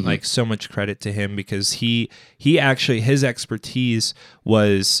 man. Mm-hmm. Like so much credit to him, because he actually, his expertise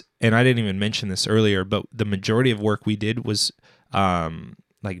was, and I didn't even mention this earlier, but the majority of work we did was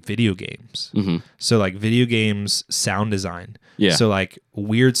like video games. Mm-hmm. So like video games sound design. Yeah. So like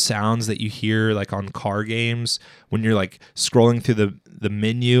weird sounds that you hear like on car games when you're like scrolling through the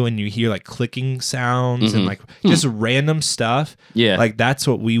menu and you hear like clicking sounds and like just random stuff. Yeah. Like that's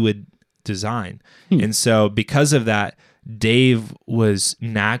what we would design. And so because of that, Dave was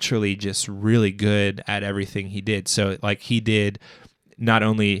naturally just really good at everything he did. So like he did not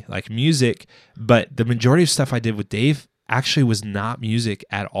only like music, but the majority of stuff I did with Dave actually was not music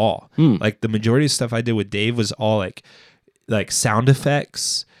at all. Like the majority of stuff I did with Dave was all like sound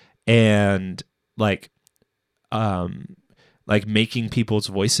effects and like making people's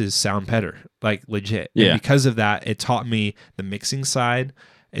voices sound better, like legit. Yeah. And because of that, it taught me the mixing side.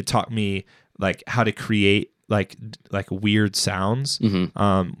 It taught me like how to create like weird sounds.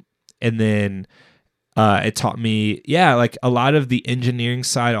 And then it taught me, like a lot of the engineering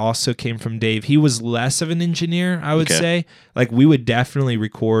side also came from Dave. He was less of an engineer, I would say. Like we would definitely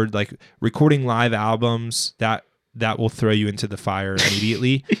recording live albums that will throw you into the fire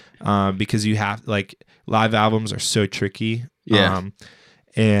immediately, because you have live albums are so tricky. Yeah.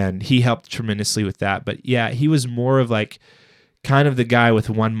 And he helped tremendously with that. But yeah, he was more of like kind of the guy with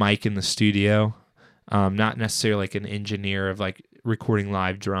one mic in the studio, not necessarily like an engineer of like recording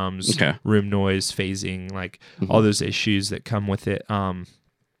live drums, room noise, phasing, like all those issues that come with it.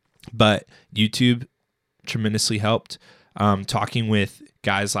 But YouTube tremendously helped. Talking with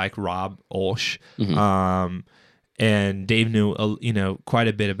guys like Rob Olsch, and Dave knew quite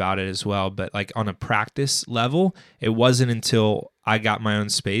a bit about it as well. But like on a practice level, it wasn't until I got my own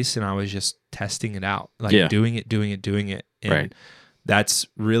space and I was just testing it out, like doing it. And that's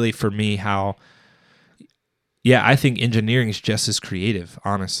really for me how yeah, I think engineering is just as creative,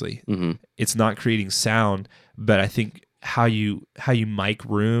 honestly. Mm-hmm. It's not creating sound, but I think how you mic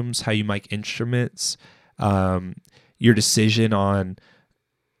rooms, how you mic instruments, your decision on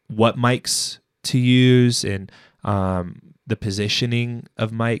what mics to use, and the positioning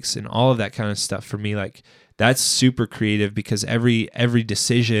of mics and all of that kind of stuff, for me, like that's super creative, because every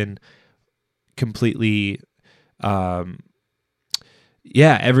decision completely every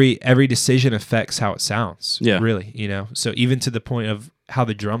decision affects how it sounds. Yeah. Really, so even to the point of how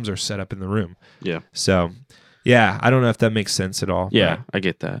the drums are set up in the room. Yeah. So yeah, I don't know if that makes sense at all. Yeah, I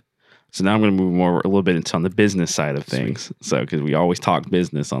get that. So now I'm going to move a little bit into on the business side of things. Sweet. So, because we always talk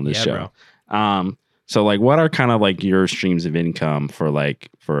business on this show. Bro. So like, what are kind of like your streams of income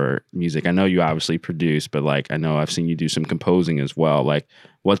for music? I know you obviously produce, but like, I know I've seen you do some composing as well. Like,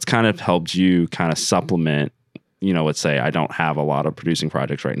 what's kind of helped you kind of supplement, let's say I don't have a lot of producing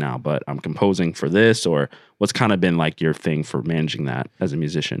projects right now, but I'm composing for this, or what's kind of been like your thing for managing that as a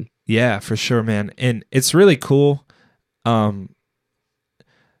musician? Yeah, for sure, man. And it's really cool.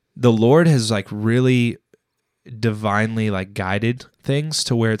 The Lord has like really divinely like guided things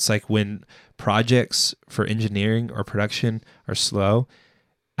to where it's like when projects for engineering or production are slow,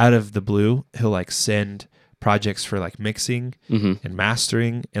 out of the blue, he'll like send projects for like mixing and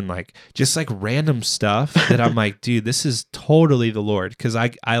mastering and like just like random stuff that I'm like, dude, this is totally the Lord, because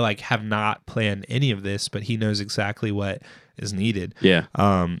I like have not planned any of this, but he knows exactly what is needed. Yeah.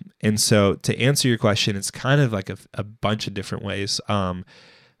 And so to answer your question, it's kind of like a bunch of different ways.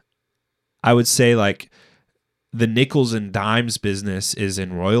 I would say like the nickels and dimes business is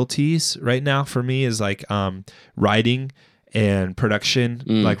in royalties right now for me, is like writing and production,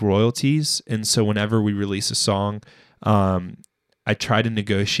 like royalties. And so whenever we release a song, I try to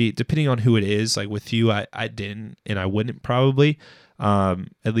negotiate, depending on who it is. Like with you, I didn't, and I wouldn't probably, at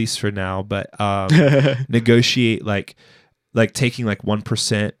least for now, but negotiate like taking like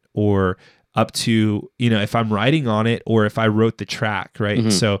 1% or up to, if I'm writing on it or if I wrote the track, right?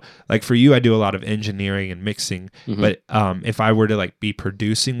 So like for you, I do a lot of engineering and mixing, but if I were to like be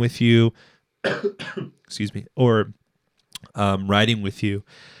producing with you, excuse me, or writing with you,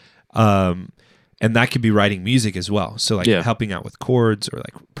 and that could be writing music as well. So like helping out with chords or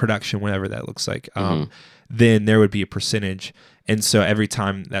like production, whatever that looks like, then there would be a percentage. And so every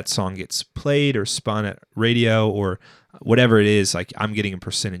time that song gets played or spun at radio or whatever it is, like I'm getting a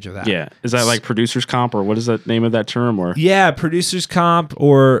percentage of that. Yeah. Is that like producer's comp, or what is the name of that term? Or yeah, producer's comp,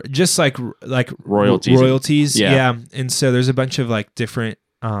 or just like royalties. Royalties. Yeah. And so there's a bunch of like different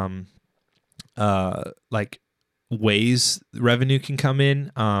like ways revenue can come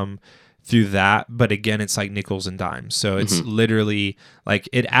in through that. But again, it's like nickels and dimes. So it's literally like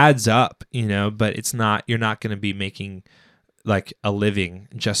it adds up, but it's not, you're not going to be making like a living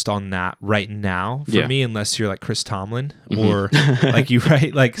just on that right now for me, unless you're like Chris Tomlin or like you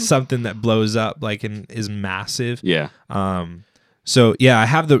write like something that blows up like and is massive. Yeah. So yeah, I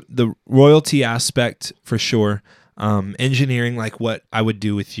have the royalty aspect for sure. Engineering, like what I would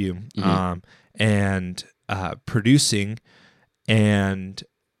do with you, and producing and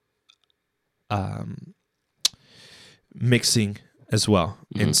mixing as well.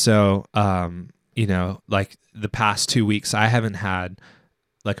 And so like the past 2 weeks, I haven't had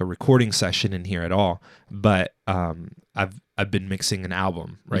like a recording session in here at all, but I've been mixing an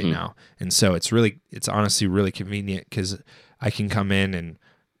album right now. And so it's honestly really convenient, because I can come in and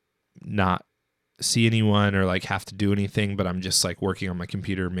not see anyone or like have to do anything, but I'm just like working on my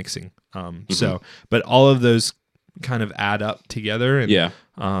computer mixing. So, but all of those kind of add up together and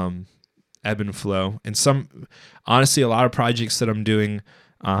ebb and flow. And honestly, a lot of projects that I'm doing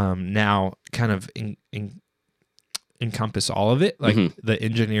now kind of encompass all of it, like the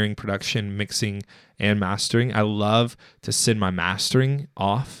engineering, production, mixing, and mastering. I love to send my mastering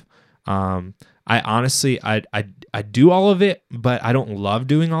off. I honestly, I do all of it, but I don't love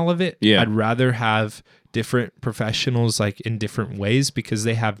doing all of it. Yeah. I'd rather have different professionals like in different ways, because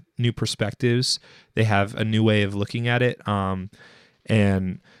they have new perspectives. They have a new way of looking at it. But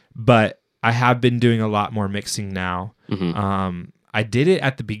I have been doing a lot more mixing now. I did it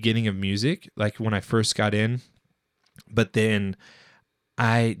at the beginning of music, like when I first got in, but then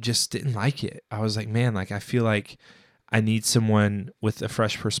I just didn't like it. I was like, man, like I feel like I need someone with a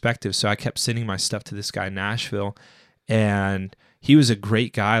fresh perspective. So I kept sending my stuff to this guy in Nashville, and he was a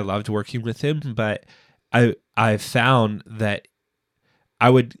great guy. I loved working with him, but I found that I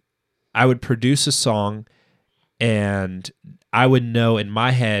would produce a song, and I would know in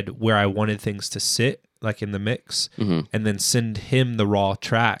my head where I wanted things to sit, like in the mix, and then send him the raw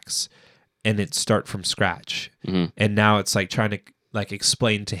tracks, and it'd start from scratch. And now it's like trying to like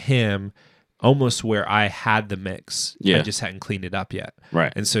explain to him almost where I had the mix. Yeah. I just hadn't cleaned it up yet.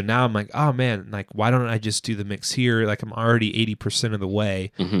 Right. And so now I'm like, oh man, like why don't I just do the mix here? Like I'm already 80% of the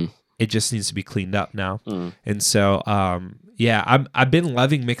way. Mm-hmm. It just needs to be cleaned up now. Mm. And so, I've been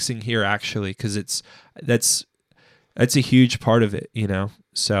loving mixing here actually, because that's a huge part of it, you know?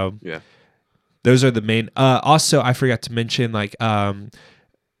 So Yeah. those are the main, also I forgot to mention like,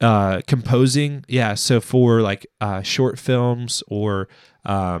 composing. Yeah. So for like, short films or,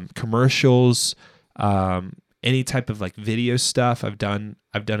 commercials, any type of like video stuff. I've done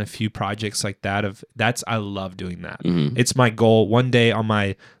a few projects like that. I love doing that. Mm-hmm. It's my goal. One day on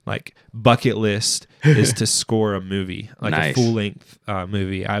my like bucket list is to score a movie, like Nice. a full length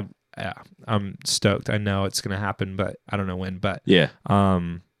movie. I'm stoked. I know it's gonna happen, but I don't know when. But Yeah.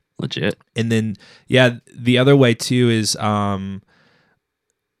 Legit. and then the other way too is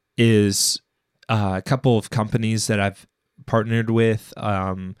a couple of companies that I've partnered with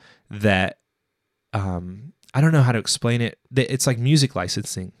that I don't know how to explain it. It's like music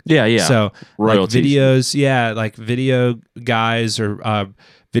licensing. Yeah. Yeah. So royalties. like videos, like video guys or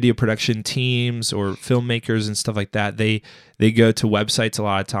video production teams or filmmakers and stuff like that. They go to websites a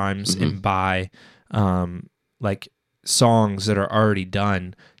lot of times Mm-hmm. and buy like songs that are already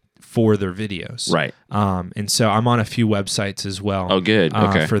done for their videos. Right. And so I'm on a few websites as well. Oh, good.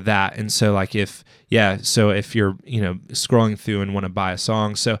 Okay. For that. And so like if you're, scrolling through and want to buy a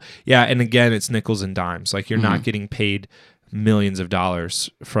song. So yeah. And again, it's nickels and dimes. Like you're not getting paid millions of dollars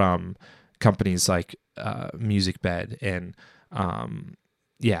from companies like MusicBed and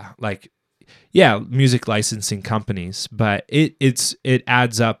music licensing companies, but it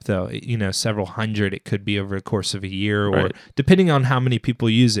adds up though, several hundred. It could be over the course of a year, or Right. depending on how many people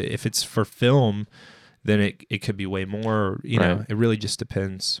use it. If it's for film, then it could be way more, Right. It really just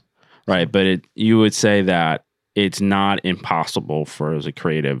depends. Right. But you would say that it's not impossible for as a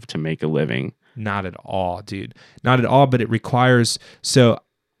creative to make a living. Not at all, dude. Not at all, but it requires, so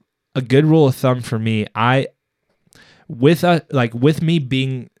a good rule of thumb for me, with me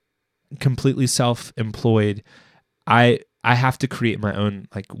being completely self-employed, I have to create my own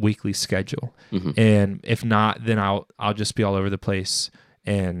like weekly schedule. Mhm. And if not, then I'll just be all over the place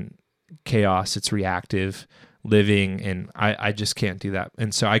and chaos. It's reactive living, and I just can't do that.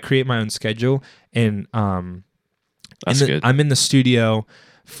 And so I create my own schedule, and That's good. I'm in the studio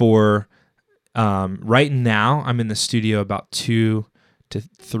for right now. I'm in the studio about 2 to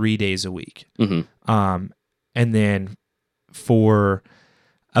 3 days a week. Mhm. And then for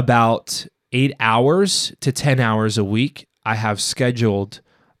about 8 hours to 10 hours a week, I have scheduled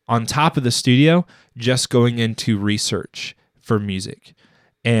on top of the studio, just going into research for music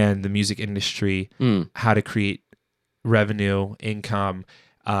and the music industry, how to create revenue, income,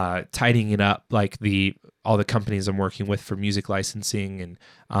 tidying it up, like all the companies I'm working with for music licensing,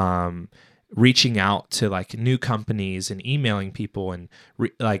 and reaching out to like new companies and emailing people, and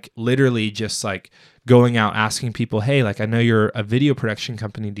like literally just like going out asking people, hey, like I know you're a video production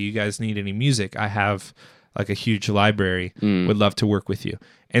company. Do you guys need any music? I have like a huge library. Would love to work with you.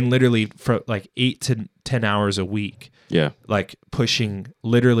 And literally for like 8 to 10 hours a week, Yeah. like pushing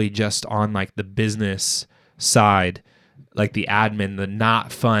literally just on like the business side, like the admin, the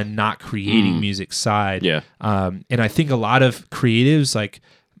not fun, not creating music side. Yeah. And I think a lot of creatives like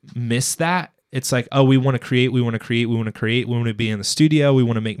miss that. It's like, oh, we want to create, we want to be in the studio, we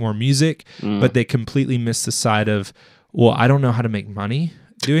want to make more music, but they completely miss the side of, well, I don't know how to make money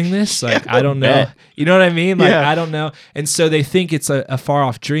doing this. Like, I don't know. You know what I mean? Like, Yeah. I don't know. And so they think it's a far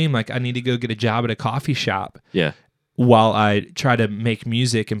off dream. Like, I need to go get a job at a coffee shop Yeah. while I try to make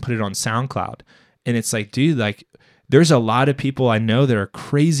music and put it on SoundCloud. And it's like, dude, like there's a lot of people I know that are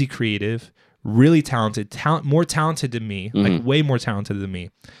crazy creative, really talented, more talented than me, like way more talented than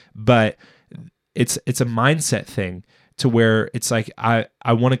me. But it's a mindset thing to where it's like, I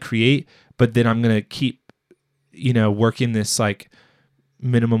want to create, but then I'm going to keep, working this like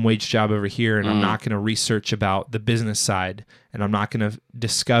minimum wage job over here, and I'm not going to research about the business side, and I'm not going to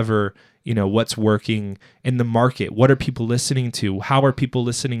discover what's working in the market. What are people listening to? How are people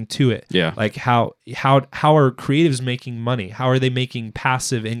listening to it? Yeah. Like how are creatives making money? How are they making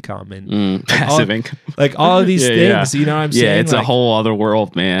passive income and Passive income. like all of these things? You know what I'm saying? Yeah, it's a whole other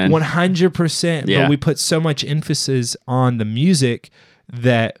world, man. 100%. Yeah. But we put so much emphasis on the music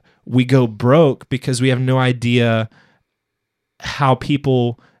that we go broke because we have no idea how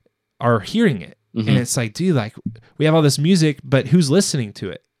people are hearing it. And it's like, dude, like we have all this music, but who's listening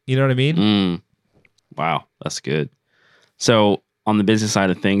to it? You know what I mean? Wow, that's good. So on the business side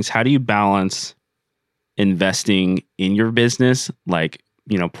of things, how do you balance investing in your business, like,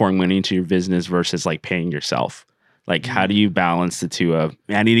 pouring money into your business versus like paying yourself? Like, how do you balance the two of,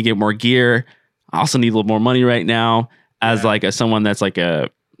 "Man, I need to get more gear. I also need a little more money right now," as like someone that's like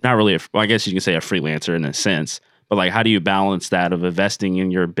not really, well, I guess you can say a freelancer in a sense, but like, how do you balance that of investing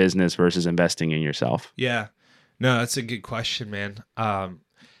in your business versus investing in yourself? Yeah. No, that's a good question, man.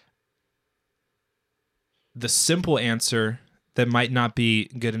 The simple answer that might not be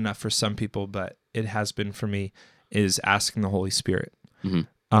good enough for some people, but it has been for me, is asking the Holy Spirit.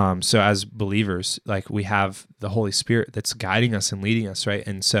 So as believers, like, we have the Holy Spirit that's guiding us and leading us, right?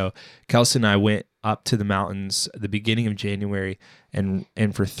 And so Kelsey and I went up to the mountains at the beginning of January, and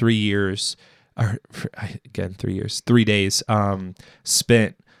for 3 years, or again 3 years, 3 days,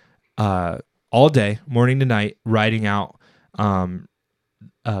 spent all day, morning to night, writing out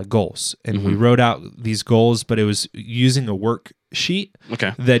goals. And we wrote out these goals, but it was using a worksheet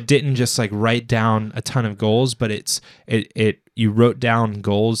that didn't just like write down a ton of goals, but you wrote down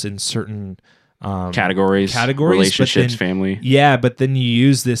goals in certain categories, relationships, family. Yeah, but then you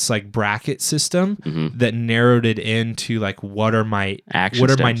use this like bracket system that narrowed it into like, what are my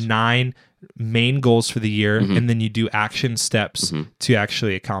 9 main goals for the year, and then you do action steps to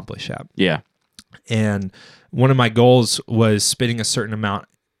actually accomplish that. Yeah. And one of my goals was spending a certain amount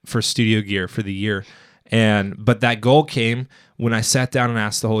for studio gear for the year. But that goal came when I sat down and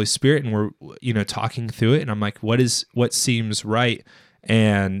asked the Holy Spirit, and we're, talking through it. And I'm like, what seems right?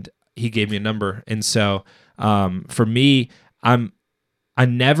 And he gave me a number. And so, for me, I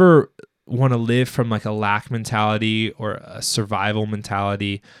never want to live from like a lack mentality or a survival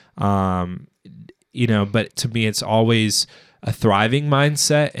mentality. But to me, it's always a thriving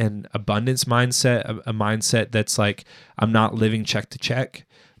mindset and abundance mindset, a mindset that's like, I'm not living check to check,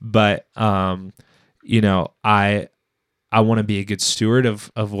 but, I want to be a good steward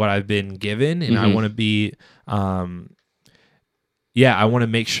of what I've been given. And I want to be, I want to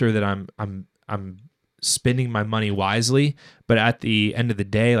make sure that I'm spending my money wisely, but at the end of the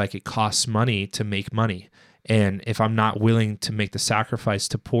day, like, it costs money to make money. And if I'm not willing to make the sacrifice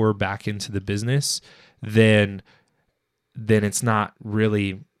to pour back into the business, then it's not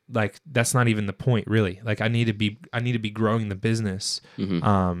really, like, that's not even the point, really. Like, I need to be growing the business,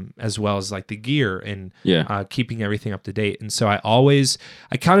 as well as like the gear and keeping everything up to date. And so I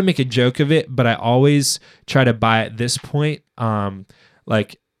kind of make a joke of it, but I always try to buy at this point,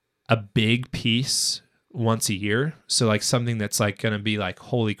 like a big piece once a year. So like something that's like going to be like,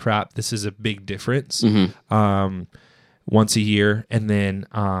 holy crap, this is a big difference, once a year. And then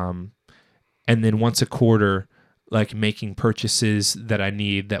once a quarter, like making purchases that I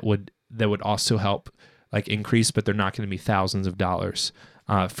need that would also help like increase, but they're not going to be thousands of dollars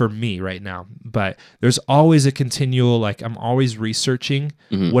for me right now. But there's always a continual, like, I'm always researching,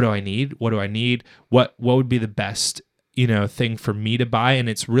 what do I need? What do I need? What would be the best, thing for me to buy? And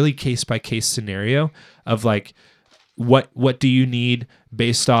it's really case by case scenario of like, what do you need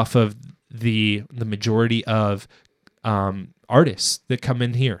based off of the majority of artists that come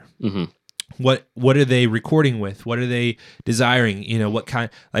in here? What are they recording with? What are they desiring? What kind,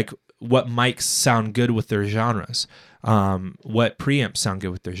 like, what mics sound good with their genres? What preamps sound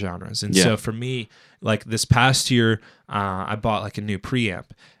good with their genres? And so for me, like this past year, I bought like a new preamp,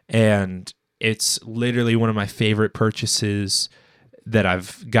 and it's literally one of my favorite purchases that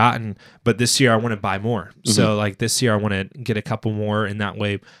I've gotten. But this year I want to buy more. So like this year I want to get a couple more, and that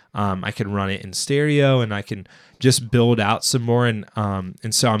way I can run it in stereo and I can just build out some more. And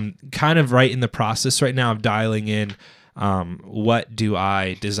so I'm kind of right in the process right now of dialing in what do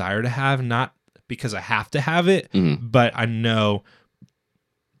I desire to have, not because I have to have it, but I know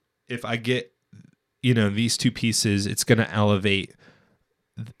if I get, these two pieces, it's going to elevate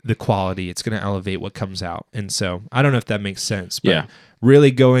the quality. It's going to elevate what comes out. And so I don't know if that makes sense, but really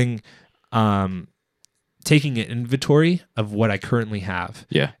going, taking an inventory of what I currently have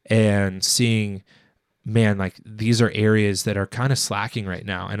and seeing, man, like these are areas that are kind of slacking right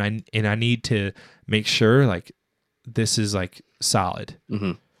now. And I need to make sure like this is like solid.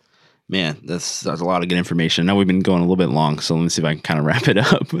 Man, that's a lot of good information. I know we've been going a little bit long, so let me see if I can kind of wrap it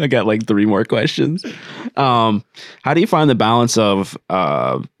up. I got like 3 more questions. How do you find the balance of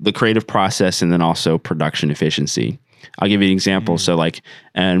the creative process and then also production efficiency? I'll give you an example. So like,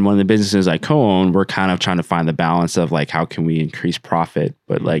 and one of the businesses I co-own, we're kind of trying to find the balance of like, how can we increase profit,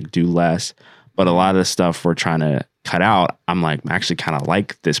 but like do less? But a lot of the stuff we're trying to cut out, I'm like, I actually kind of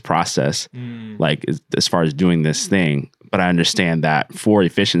like this process, like as far as doing this thing. But I understand that for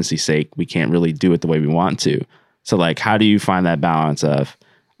efficiency's sake, we can't really do it the way we want to. So like, how do you find that balance of,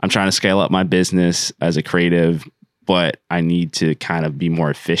 I'm trying to scale up my business as a creative, but I need to kind of be more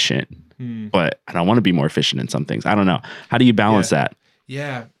efficient, but I don't want to be more efficient in some things. I don't know. How do you balance that?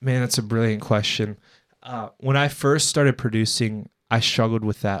 Yeah, man, that's a brilliant question. When I first started producing, I struggled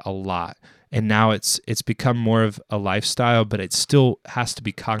with that a lot. And now it's become more of a lifestyle, but it still has to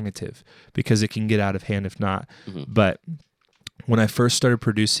be cognitive because it can get out of hand if not. But when I first started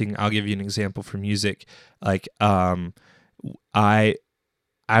producing, I'll give you an example for music. Like I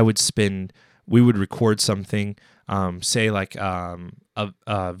we would record something, say like a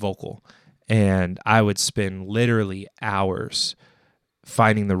vocal, and I would spend literally hours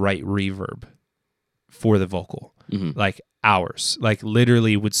finding the right reverb for the vocal. Like hours, like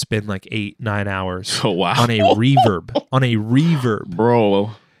literally would spend like 8-9 hours on a reverb,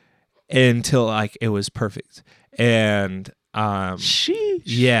 bro, until like it was perfect. And sheesh.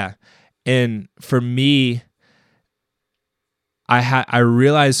 Yeah. And for me, I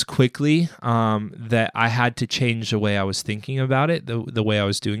realized quickly that I had to change the way I was thinking about it, the way I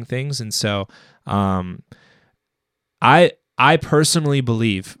was doing things. And so I personally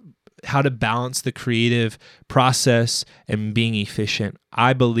believe how to balance the creative process and being efficient.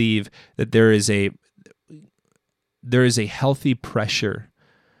 I believe that there is a healthy pressure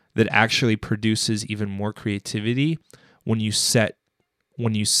that actually produces even more creativity when you set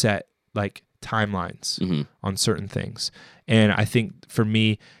like timelines on certain things. And I think for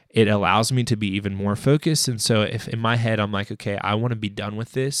me, it allows me to be even more focused. And so if in my head, I'm like, okay, I want to be done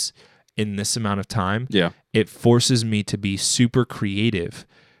with this in this amount of time, it forces me to be super creative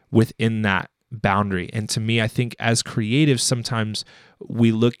within that boundary. And to me, I think as creatives, sometimes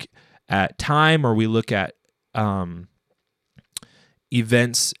we look at time or we look at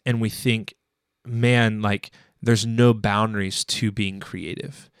events and we think, man, like there's no boundaries to being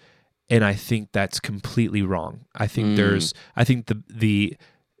creative. And I think that's completely wrong. I think I think the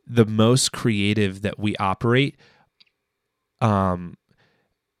most creative that we operate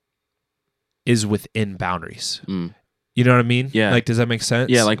is within boundaries. You know what I mean? Yeah. Like, does that make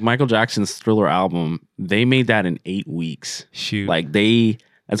sense? Yeah, like Michael Jackson's Thriller album, they made that in 8 weeks. Shoot. Like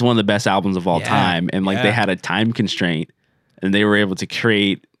that's one of the best albums of all time. And like they had a time constraint and they were able to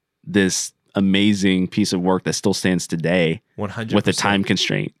create this amazing piece of work that still stands today 100% with a time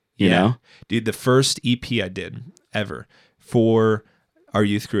constraint, you know? Dude, the first EP I did ever for our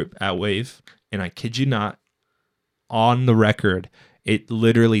youth group at Wave, and I kid you not, on the record, it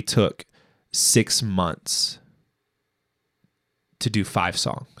literally took 6 months to do 5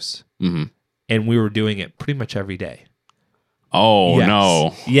 songs. And we were doing it pretty much every day. Oh,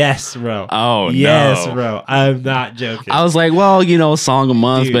 no. Yes, bro. Oh, yes, no. bro. I'm not joking. I was like, well, you know, a song a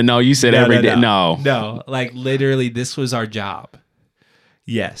month, Dude, but no, you said every day. No. No, like literally, this was our job.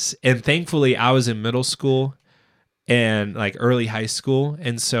 Yes. And thankfully, I was in middle school and like early high school.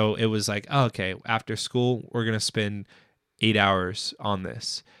 And so it was like, oh, okay, after school, we're going to spend 8 hours on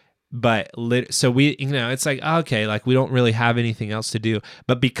this. But so we, you know, it's like, okay, like we don't really have anything else to do.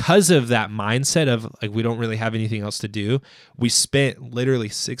 But because of that mindset of like, we don't really have anything else to do, we spent literally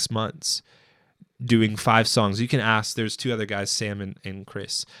 6 months doing 5 songs. You can ask, there's 2 other guys, Sam and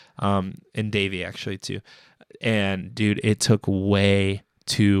Chris, and Davey actually too. And dude, it took way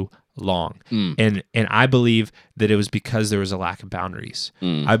too long. And I believe that it was because there was a lack of boundaries.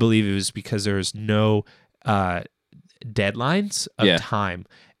 I believe it was because there was no deadlines of time.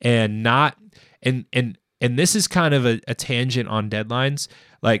 And not and this is kind of a tangent on deadlines.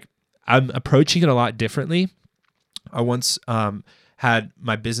 Like I'm approaching it a lot differently. I once had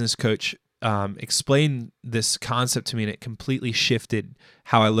my business coach explain this concept to me, and it completely shifted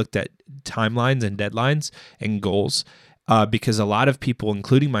how I looked at timelines and deadlines and goals. Because a lot of people,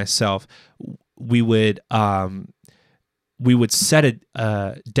 including myself, we would set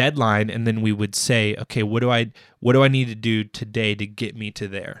a deadline, and then we would say, okay, what do I need to do today to get me to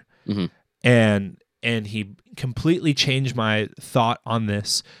there? And he completely changed my thought on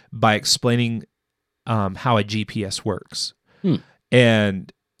this by explaining how a GPS works.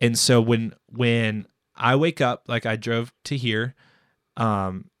 And so when I wake up, like I drove to here,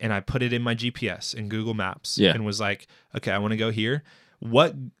 and I put it in my GPS in Google Maps, and was like, okay, I want to go here.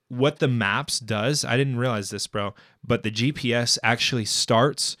 What the maps does, I didn't realize this, bro, but the GPS actually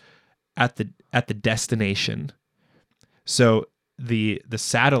starts at the destination. So the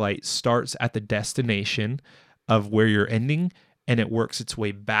satellite starts at the destination of where you're ending, and it works its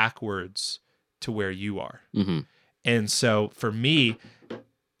way backwards to where you are. And so for me,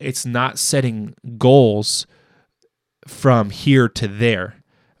 it's not setting goals from here to there,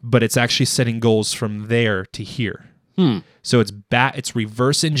 but it's actually setting goals from there to here. So it's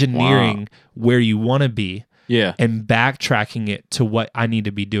reverse engineering where you want to be, and backtracking it to what I need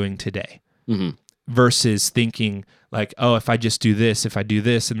to be doing today. Versus thinking like, oh, if I just do this, if I do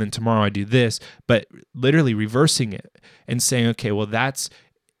this, and then tomorrow I do this, but literally reversing it and saying, okay, well, that's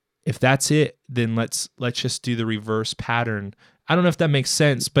if that's it, then let's just do the reverse pattern. I don't know if that makes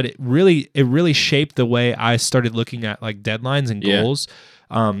sense, but it really shaped the way I started looking at like deadlines and goals.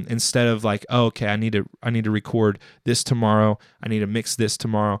 Instead of like, oh, okay, I need to record this tomorrow, I need to mix this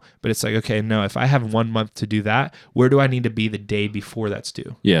tomorrow. But it's like, okay, no, if I have 1 month to do that, where do I need to be the day before that's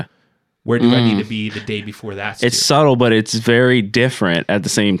due? Yeah. Where do I need to be the day before that's It's due? subtle, but it's very different at the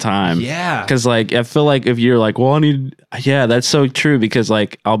same time. Yeah. Because like I feel like if you're like, well, that's so true, because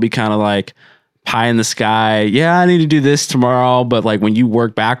like I'll be kind of like pie in the sky. Yeah, I need to do this tomorrow. But like when you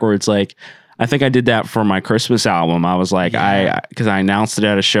work backwards, like I think I did that for my Christmas album. I was like, because I announced it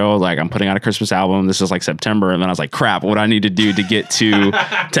at a show, like I'm putting out a Christmas album. This is like September. And then I was like, crap, what do I need to do to get to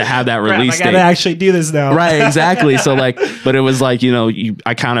have that release date? I gotta actually do this now. Right, exactly. So like, but it was like,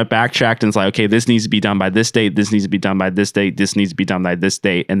 I kind of backtracked and it's like, okay, this needs to be done by this date. This needs to be done by this date. This needs to be done by this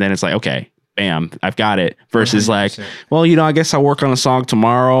date. And then it's like, okay, bam, I've got it. Versus 100%. Like, well, I guess I'll work on a song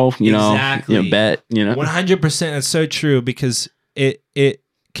tomorrow, exactly. Bet, 100%. That's so true, because it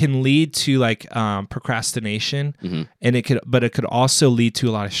can lead to like procrastination, and it could also lead to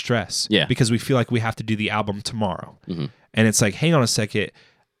a lot of stress. Yeah. Because we feel like we have to do the album tomorrow. And it's like, hang on a second,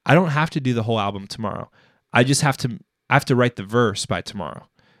 I don't have to do the whole album tomorrow. I have to write the verse by tomorrow.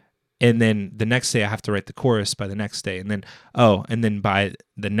 And then the next day I have to write the chorus by the next day. And then by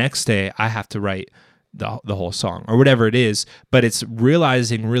the next day I have to write the whole song or whatever it is. But it's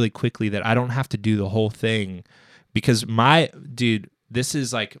realizing really quickly that I don't have to do the whole thing, because this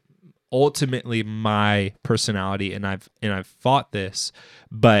is like ultimately my personality, and I've fought this,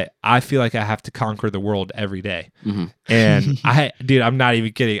 but I feel like I have to conquer the world every day. And I'm not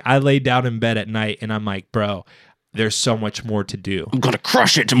even kidding. I lay down in bed at night and I'm like, bro, there's so much more to do. I'm gonna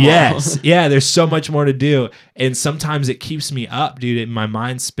crush it tomorrow. Yes, yeah, there's so much more to do, and sometimes it keeps me up, dude. And my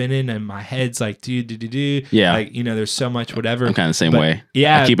mind's spinning, and my head's like, do. Yeah, like there's so much whatever. I'm kind of the same way.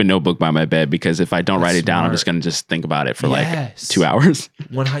 Yeah, I keep a notebook by my bed, because if I don't write it down, I'm just gonna think about it for like 2 hours.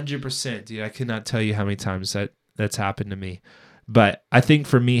 100%, dude. I cannot tell you how many times that's happened to me. But I think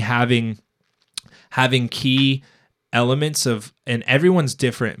for me, having key elements of, and everyone's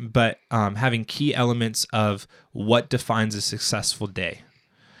different, but having key elements of what defines a successful day.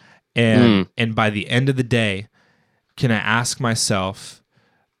 And by the end of the day, can I ask myself,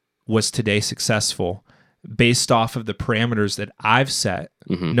 was today successful based off of the parameters that I've set,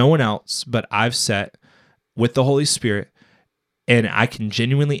 no one else, but I've set with the Holy Spirit, and I can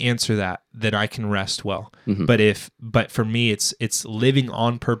genuinely answer that, then I can rest well. But for me, it's living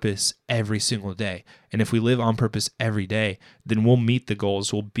on purpose every single day. And if we live on purpose every day, then we'll meet the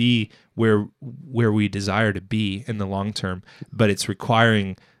goals. We'll be where we desire to be in the long term. But it's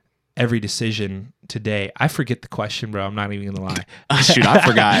requiring every decision today. I forget the question, bro. I'm not even gonna lie. Shoot, I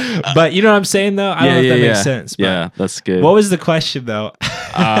forgot. But you know what I'm saying, though? I don't know if that makes sense. But yeah, that's good. What was the question, though?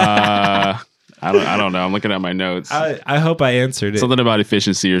 I don't know. I'm looking at my notes. I hope I answered it. Something about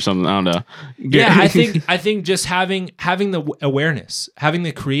efficiency or something. I don't know. Yeah, I think just having the awareness, having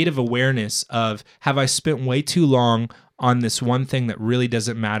the creative awareness of, have I spent way too long on this one thing that really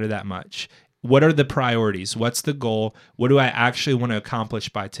doesn't matter that much? What are the priorities? What's the goal? What do I actually want to accomplish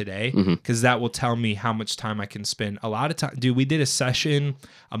by today? Because that will tell me how much time I can spend. A lot of time, dude, we did a session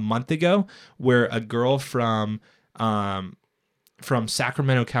a month ago where a girl from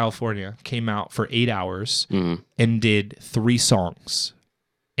Sacramento, California came out for 8 hours and did 3 songs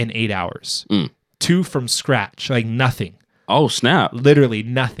in 8 hours. 2 from scratch, like nothing. Oh, snap. Literally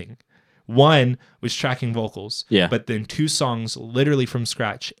nothing. 1 was tracking vocals, but then 2 songs literally from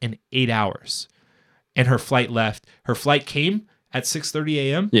scratch in 8 hours. And her flight left. Her flight came at 6:30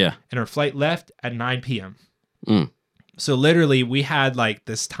 a.m. And her flight left at 9 p.m. So literally we had like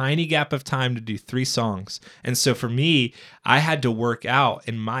this tiny gap of time to do 3 songs. And so for me, I had to work out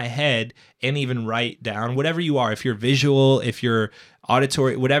in my head and even write down whatever you are. If you're visual, if you're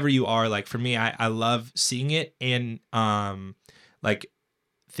auditory, whatever you are, like for me, I love seeing it and like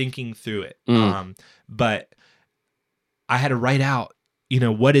thinking through it. But I had to write out,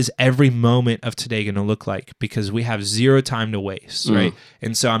 what is every moment of today going to look like? Because we have 0 time to waste, right?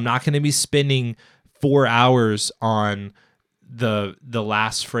 And so I'm not going to be spending 4 hours on the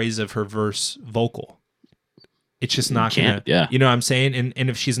last phrase of her verse vocal. It's just not gonna, you know what I'm saying? And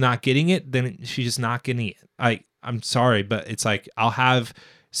if she's not getting it, then she's just not getting it. I'm sorry, but it's like, I'll have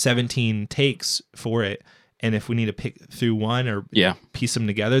 17 takes for it. And if we need to pick through one or piece them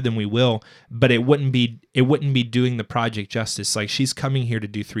together, then we will. But it wouldn't be doing the project justice. Like, she's coming here to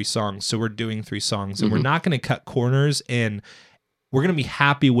do 3 songs. So we're doing 3 songs, and we're not going to cut corners, and we're going to be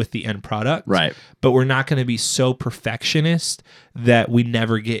happy with the end product. Right. But we're not going to be so perfectionist that we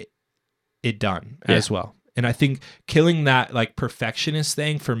never get it done as well. And I think killing that like perfectionist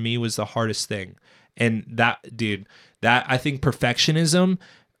thing for me was the hardest thing. And that, dude, that I think perfectionism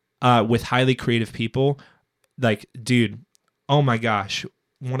with highly creative people, like, dude, oh my gosh,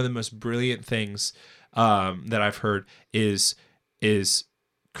 one of the most brilliant things that I've heard is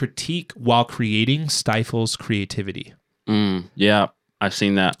critique while creating stifles creativity. Yeah, I've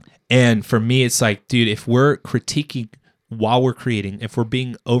seen that. And for me, it's like, dude, if we're critiquing while we're creating, if we're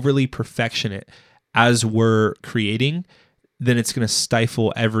being overly perfectionist as we're creating, then it's going to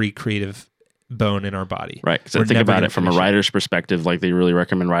stifle every creative bone in our body. Right. Because I think about it from a writer's perspective, like they really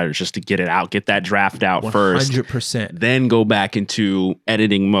recommend writers just to get it out, get that draft out 100%. first. 100%. Then go back into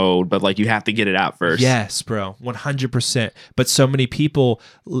editing mode. But like you have to get it out first. Yes, bro. 100%. But so many people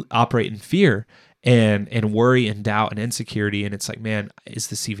operate in fear and worry and doubt and insecurity. And it's like, man, is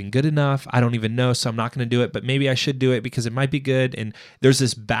this even good enough? I don't even know. So I'm not going to do it, but maybe I should do it because it might be good. And there's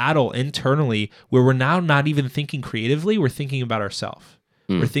this battle internally where we're now not even thinking creatively. We're thinking about ourselves.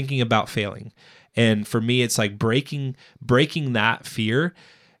 We're thinking about failing. And for me, it's like breaking that fear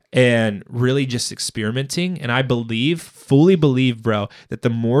and really just experimenting. And I fully believe, bro, that the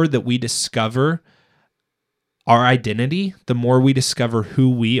more that we discover our identity, the more we discover who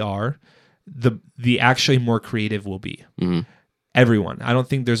we are, the actually more creative we'll be. Everyone. I don't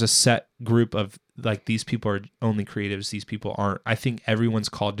think there's a set group of like these people are only creatives, these people aren't. I think everyone's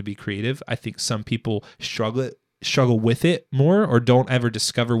called to be creative. I think some people struggle with it more or don't ever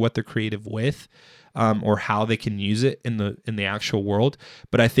discover what they're creative with or how they can use it in the actual world.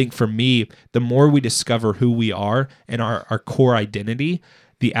 But I think for me, the more we discover who we are and our core identity,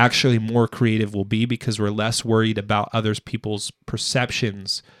 the actually more creative we'll be because we're less worried about other people's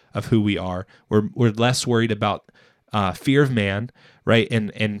perceptions of who we are. We're less worried about fear of man, right?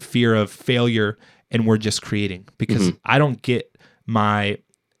 And fear of failure, and we're just creating because I don't get my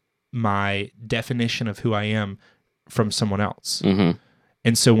definition of who I am from someone else.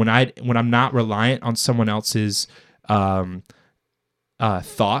 And so when I'm not reliant on someone else's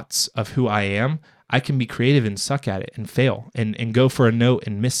thoughts of who I am, I can be creative and suck at it and fail and go for a note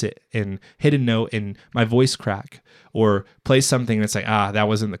and miss it and hit a note and my voice crack or play something that's like, that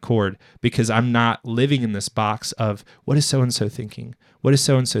wasn't the chord because I'm not living in this box of what is so-and-so thinking? What is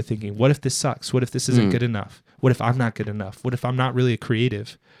so-and-so thinking? What if this sucks? What if this isn't good enough? What if I'm not good enough? What if I'm not really a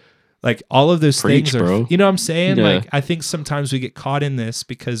creative? Like all of those things are, bro. you know what I'm saying? Yeah. Like I think sometimes we get caught in this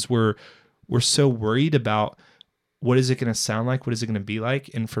because we're so worried about what is it going to sound like? What is it going to be like?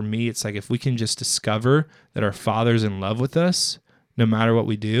 And for me, it's like if we can just discover that our Father's in love with us, no matter what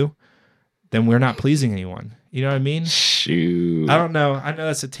we do, then we're not pleasing anyone. You know what I mean? Shoot. I don't know. I know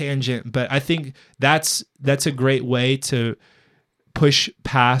that's a tangent, but I think that's a great way to push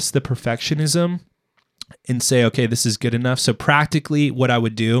past the perfectionism and say, okay, this is good enough. So practically what I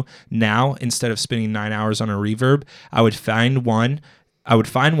would do now, instead of spending 9 hours on a reverb, I would find one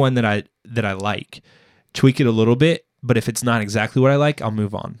that I like, tweak it a little bit, but if it's not exactly what I like, I'll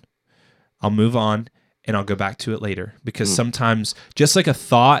move on and I'll go back to it later because sometimes just like a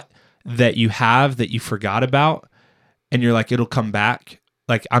thought that you have that you forgot about and you're like, it'll come back.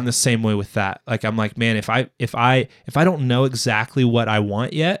 Like I'm the same way with that. Like I'm like, man, if I don't know exactly what I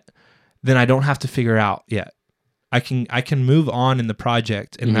want yet, then I don't have to figure out yet. I can move on in the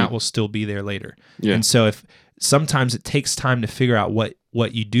project and that will still be there later. Yeah. And so if sometimes it takes time to figure out what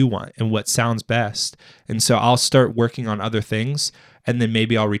you do want and what sounds best. And so I'll start working on other things and then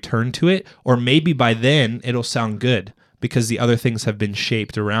maybe I'll return to it, or maybe by then it'll sound good because the other things have been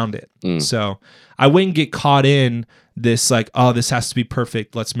shaped around it. So I wouldn't get caught in this like, oh, this has to be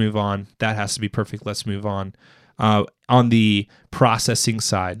perfect, let's move on. That has to be perfect, let's move on. On the processing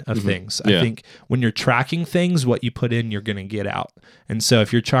side of things. I think when you're tracking things, what you put in, you're going to get out. And so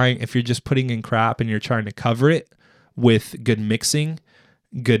if you're just putting in crap and you're trying to cover it with good mixing,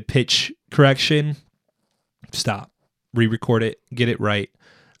 good pitch correction, stop, re-record it, get it right.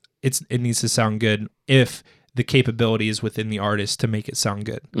 It needs to sound good if the capability is within the artist to make it sound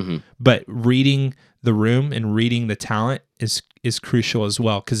good. But reading the room and reading the talent is crucial as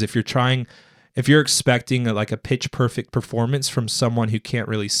well. Because if you're expecting a pitch perfect performance from someone who can't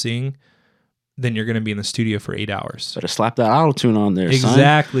really sing, then you're going to be in the studio for 8 hours. Better slap that auto-tune on there,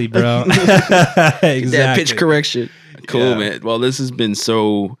 exactly, son. Bro. Exactly. That pitch correction. Cool, man. Well, this has been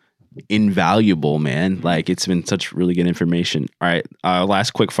so invaluable, man. Like, it's been such really good information. All right,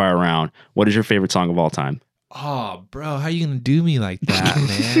 last quick fire round. What is your favorite song of all time? Oh, bro, how are you going to do me like that,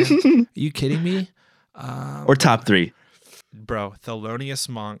 man? Are you kidding me? Or top three. Bro, Thelonious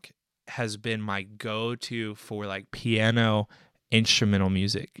Monk has been my go-to for like piano instrumental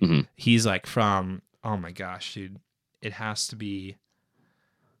music. He's like from, oh my gosh, dude, it has to be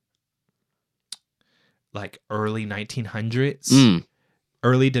like early 1900s. Mm.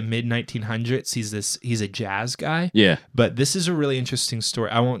 Early to mid 1900s. He's a jazz guy. Yeah. But this is a really interesting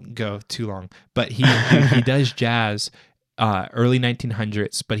story. I won't go too long, but he does jazz early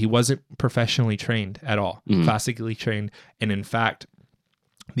 1900s, but he wasn't professionally trained at all, classically trained. And in fact,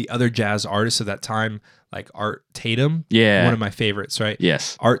 the other jazz artists of that time, like Art Tatum, one of my favorites, right?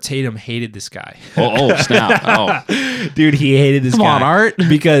 Yes. Art Tatum hated this guy. Oh, snap. Oh. Dude, he hated this guy. Come on, Art.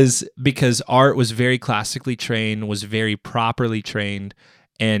 because Art was very classically trained, was very properly trained,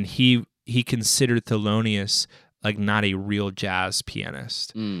 and he considered Thelonious like not a real jazz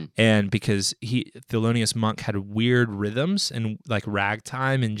pianist. And because Thelonious Monk had weird rhythms and like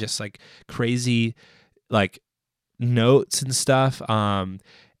ragtime and just like crazy like notes and stuff,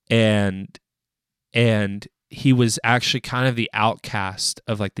 and he was actually kind of the outcast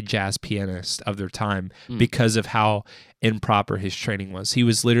of like the jazz pianist of their time because of how improper his training was.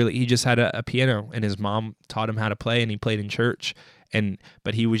 He just had a piano and his mom taught him how to play, and he played in church.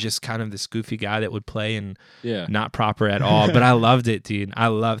 But he was just kind of this goofy guy that would play and not proper at all. But I loved it, dude. I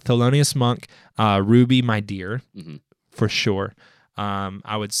love Thelonious Monk, Ruby, My Dear, for sure.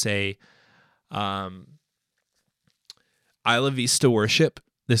 I would say Isla Vista Worship.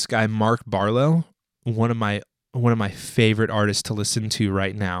 This guy Mark Barlow, one of my favorite artists to listen to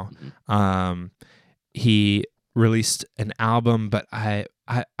right now. He released an album, but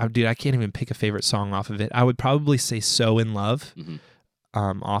dude, I can't even pick a favorite song off of it. I would probably say "So in Love,"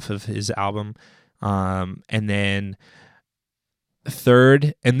 off of his album, and then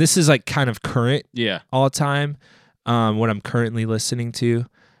third, and this is like kind of current, all time. What I'm currently listening to,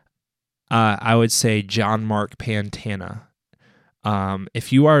 I would say John Mark Pantana.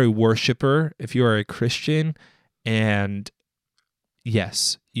 If you are a worshiper, if you are a Christian, and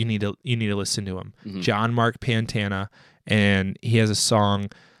yes, you need to listen to him. John Mark Pantana, and he has a song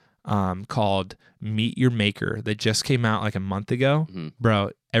called "Meet Your Maker" that just came out like a month ago.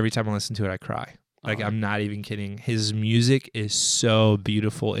 Bro, every time I listen to it, I cry. Like, I'm not even kidding. His music is so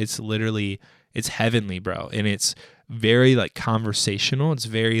beautiful. It's heavenly, bro. And it's very like conversational. It's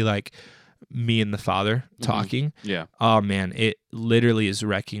very like me and the Father talking. Yeah. Oh man, it literally is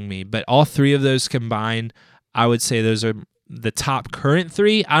wrecking me. But all three of those combined, I would say those are the top current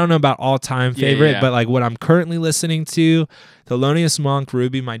three. I don't know about all time favorite, but like what I'm currently listening to: Thelonious Monk,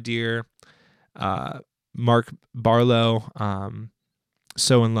 Ruby, My Dear, Mark Barlow,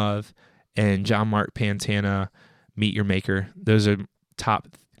 So in Love, and John Mark Pantana, Meet Your Maker. Those are top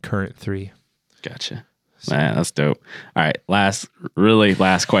current three. Gotcha. Man, that's dope. All right, last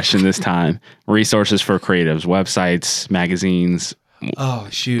question this time. Resources for creatives, websites, magazines, Oh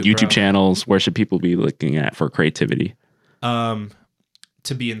shoot! YouTube channels. Where should people be looking at for creativity? To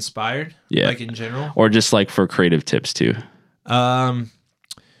be inspired, like in general, or just like for creative tips too. Oh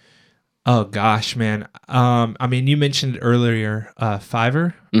gosh, man. I mean, you mentioned earlier,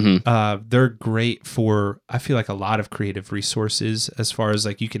 Fiverr. They're great for, I feel like, a lot of creative resources as far as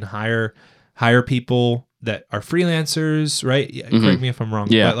like you can hire people that are freelancers, right? Correct me if I'm wrong.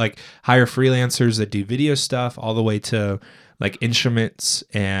 But like hire freelancers that do video stuff all the way to like instruments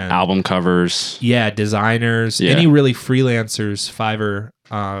and album covers. Yeah, designers. Yeah. Any really freelancers, Fiverr.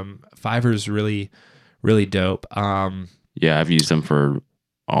 Fiverr's really, really dope. Yeah, I've used them for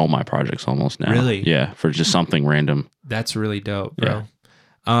all my projects almost now. Really? Yeah, for just something random. That's really dope, bro.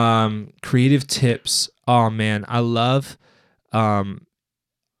 Yeah. Creative tips. Oh man, I love Instagram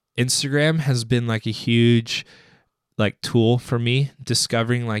has been like a huge like tool for me,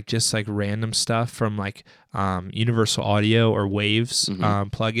 discovering like just like random stuff from like Universal Audio or Waves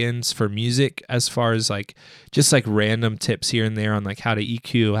plugins for music, as far as like just like random tips here and there on like how to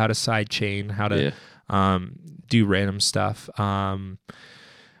EQ, how to sidechain, how to do random stuff.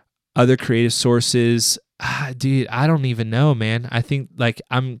 Other creative sources, dude, I don't even know, man. I think like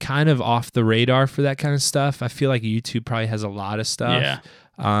I'm kind of off the radar for that kind of stuff. I feel like YouTube probably has a lot of stuff. Yeah.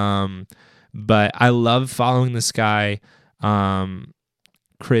 But I love following this guy,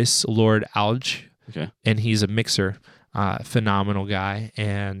 Chris Lord Alge. Okay. And he's a mixer, phenomenal guy.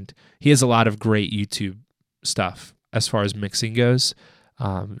 And he has a lot of great YouTube stuff as far as mixing goes.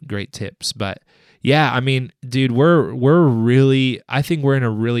 Great tips. But yeah, I mean, dude, I think we're in a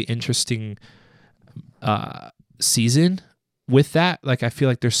really interesting season with that. Like, I feel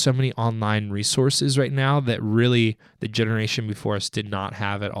like there's so many online resources right now that really the generation before us did not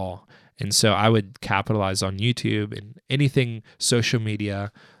have at all. And so I would capitalize on YouTube and anything social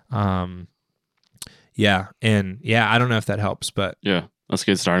media. And I don't know if that helps, but yeah, that's a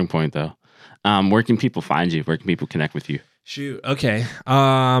good starting point though. Where can people find you? Where can people connect with you? Shoot. Okay.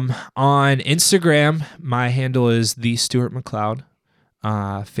 On Instagram, my handle is the Stuart McLeod.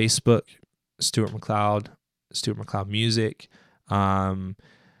 Facebook, Stuart McLeod, Stuart McLeod Music. My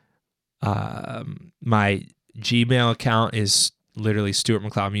Gmail account is literally Stuart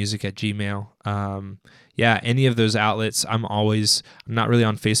McLeod Music at Gmail. Yeah, any of those outlets. I'm not really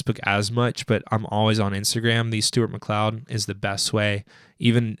on Facebook as much, but I'm always on Instagram. The Stuart McLeod is the best way.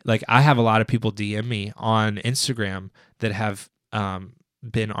 Even like I have a lot of people DM me on Instagram that have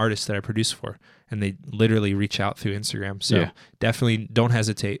been artists that I produce for, and they literally reach out through Instagram. So definitely don't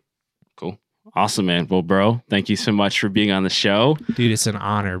hesitate. Cool. Awesome, man. Well, bro, thank you so much for being on the show. Dude, it's an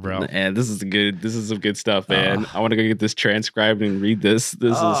honor, bro. And this is some good stuff, man. I want to go get this transcribed and read this.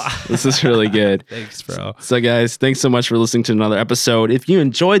 This is really good. Thanks, bro. So guys, thanks so much for listening to another episode. If you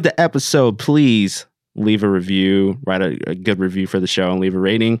enjoyed the episode, please leave a review, write a good review for the show, and leave a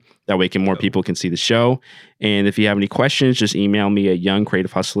rating. That way more people can see the show. And if you have any questions, just email me at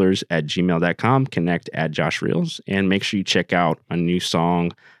youngcreativehustlers@gmail.com, connect@JoshReels, and make sure you check out my new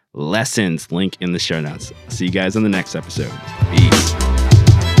song, Lessons, link in the show notes. See you guys in the next episode. Peace.